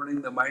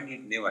controlling the mind,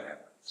 it never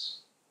happens.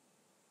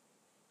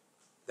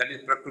 That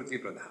is Prakriti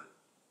Pradhan.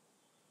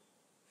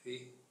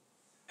 See?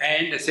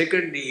 And the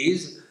second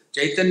is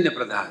Chaitanya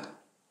Pradhan.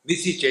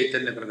 This is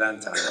Chaitanya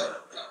Pradhan sadhana.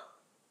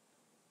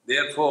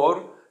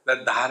 Therefore,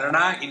 the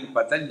Dharana in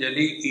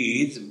Patanjali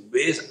is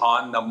based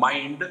on the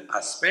mind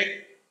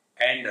aspect,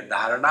 and the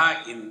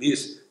Dharana in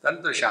this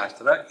Tantra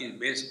Shastra is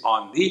based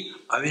on the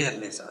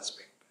awareness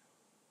aspect.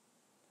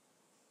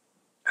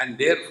 And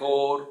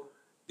therefore,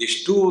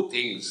 these two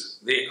things,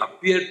 they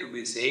appear to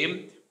be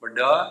same, but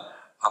the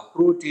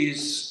approach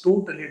is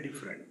totally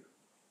different.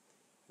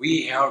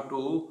 We have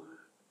to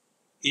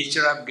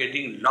Instead of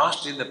getting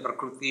lost in the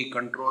Prakriti,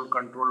 control,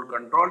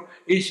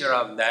 instead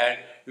of that,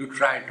 you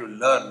try to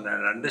learn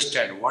and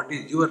understand what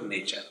is your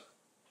nature.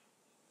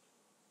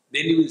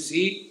 Then you will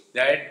see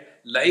that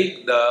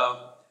like the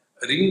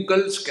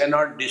wrinkles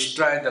cannot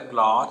destroy the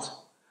cloth,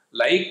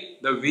 like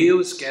the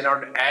waves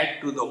cannot add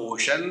to the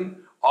ocean,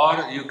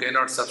 or you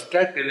cannot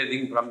subtract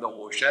anything from the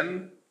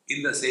ocean,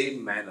 in the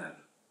same manner.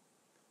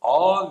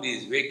 All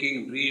these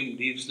waking, dream,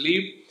 deep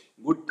sleep,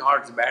 good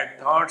thoughts, bad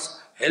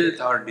thoughts,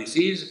 health or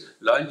disease,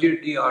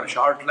 longevity or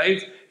short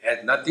life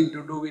has nothing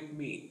to do with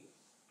me.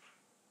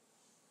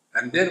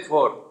 And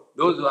therefore,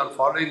 those who are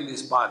following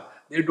this path,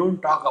 they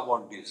don't talk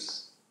about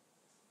this.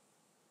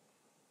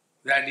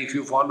 That if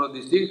you follow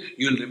this thing,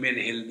 you will remain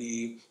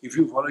healthy. If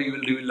you follow, you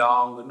will live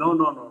long.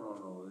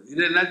 No. It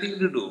has nothing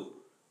to do.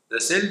 The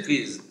self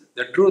is,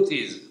 the truth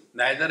is,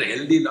 neither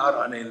healthy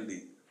nor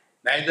unhealthy.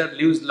 Neither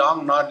lives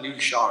long nor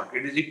lives short.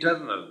 It is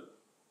eternal.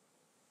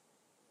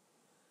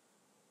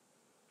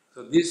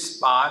 So this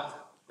path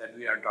that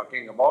we are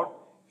talking about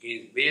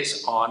is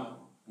based on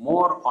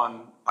more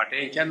on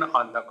attention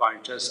on the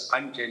conscious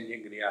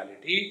unchanging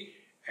reality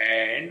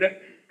and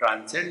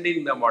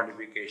transcending the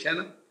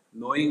modification,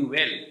 knowing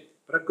well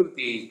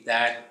Prakriti is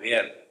that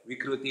where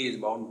Vikruti is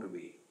bound to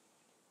be.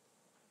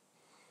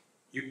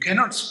 You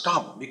cannot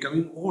stop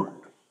becoming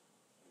old.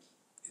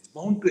 It's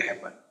bound to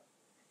happen.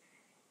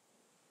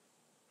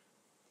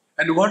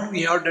 And what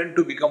we have done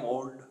to become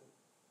old?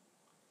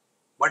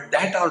 But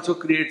that also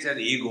creates an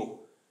ego.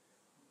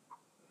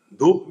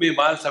 धूप में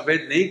बाल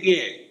सफेद नहीं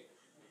किए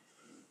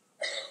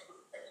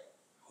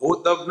हो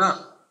तब ना.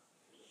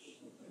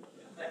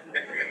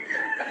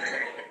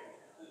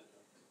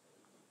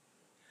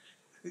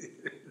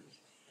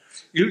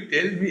 You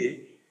tell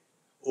me,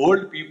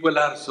 old people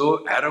are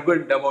so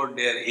arrogant about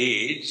their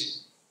age.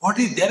 What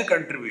is their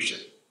contribution?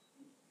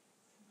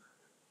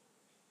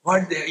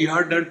 What you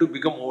have done to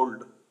become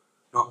old?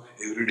 No,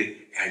 every day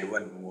add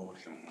one more.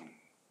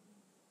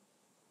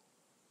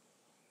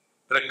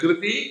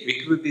 Prakriti,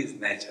 Vikruti is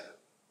nature.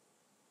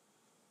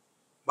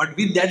 But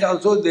with that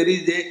also there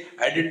is a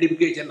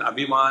identification,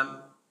 abhiman.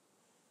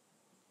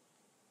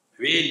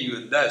 When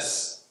you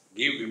thus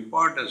give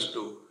importance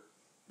to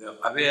the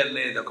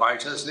awareness, the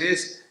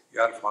consciousness,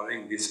 you are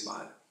following this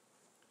path.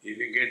 If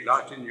you get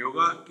lost in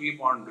yoga,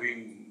 keep on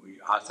doing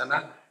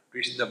asana,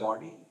 twist the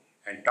body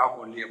and talk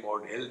only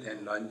about health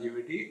and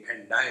longevity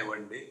and die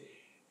one day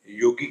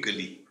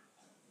yogically.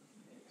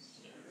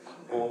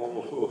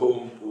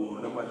 Om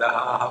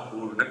Purnamadaha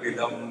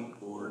Purnamidam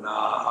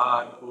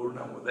Purnahat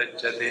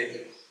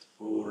Purnamudachyate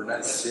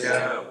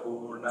Purnasya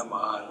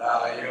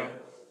Purnamadaya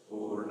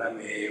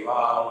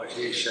Purnameva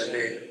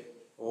Vashishyate.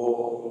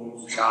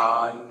 Om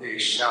Shanti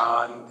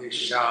Shanti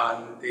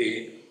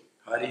Shanti.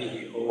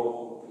 Hari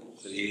Om.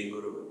 Sri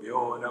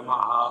Gurubhyo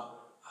Namaha.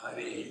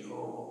 Hari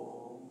Om.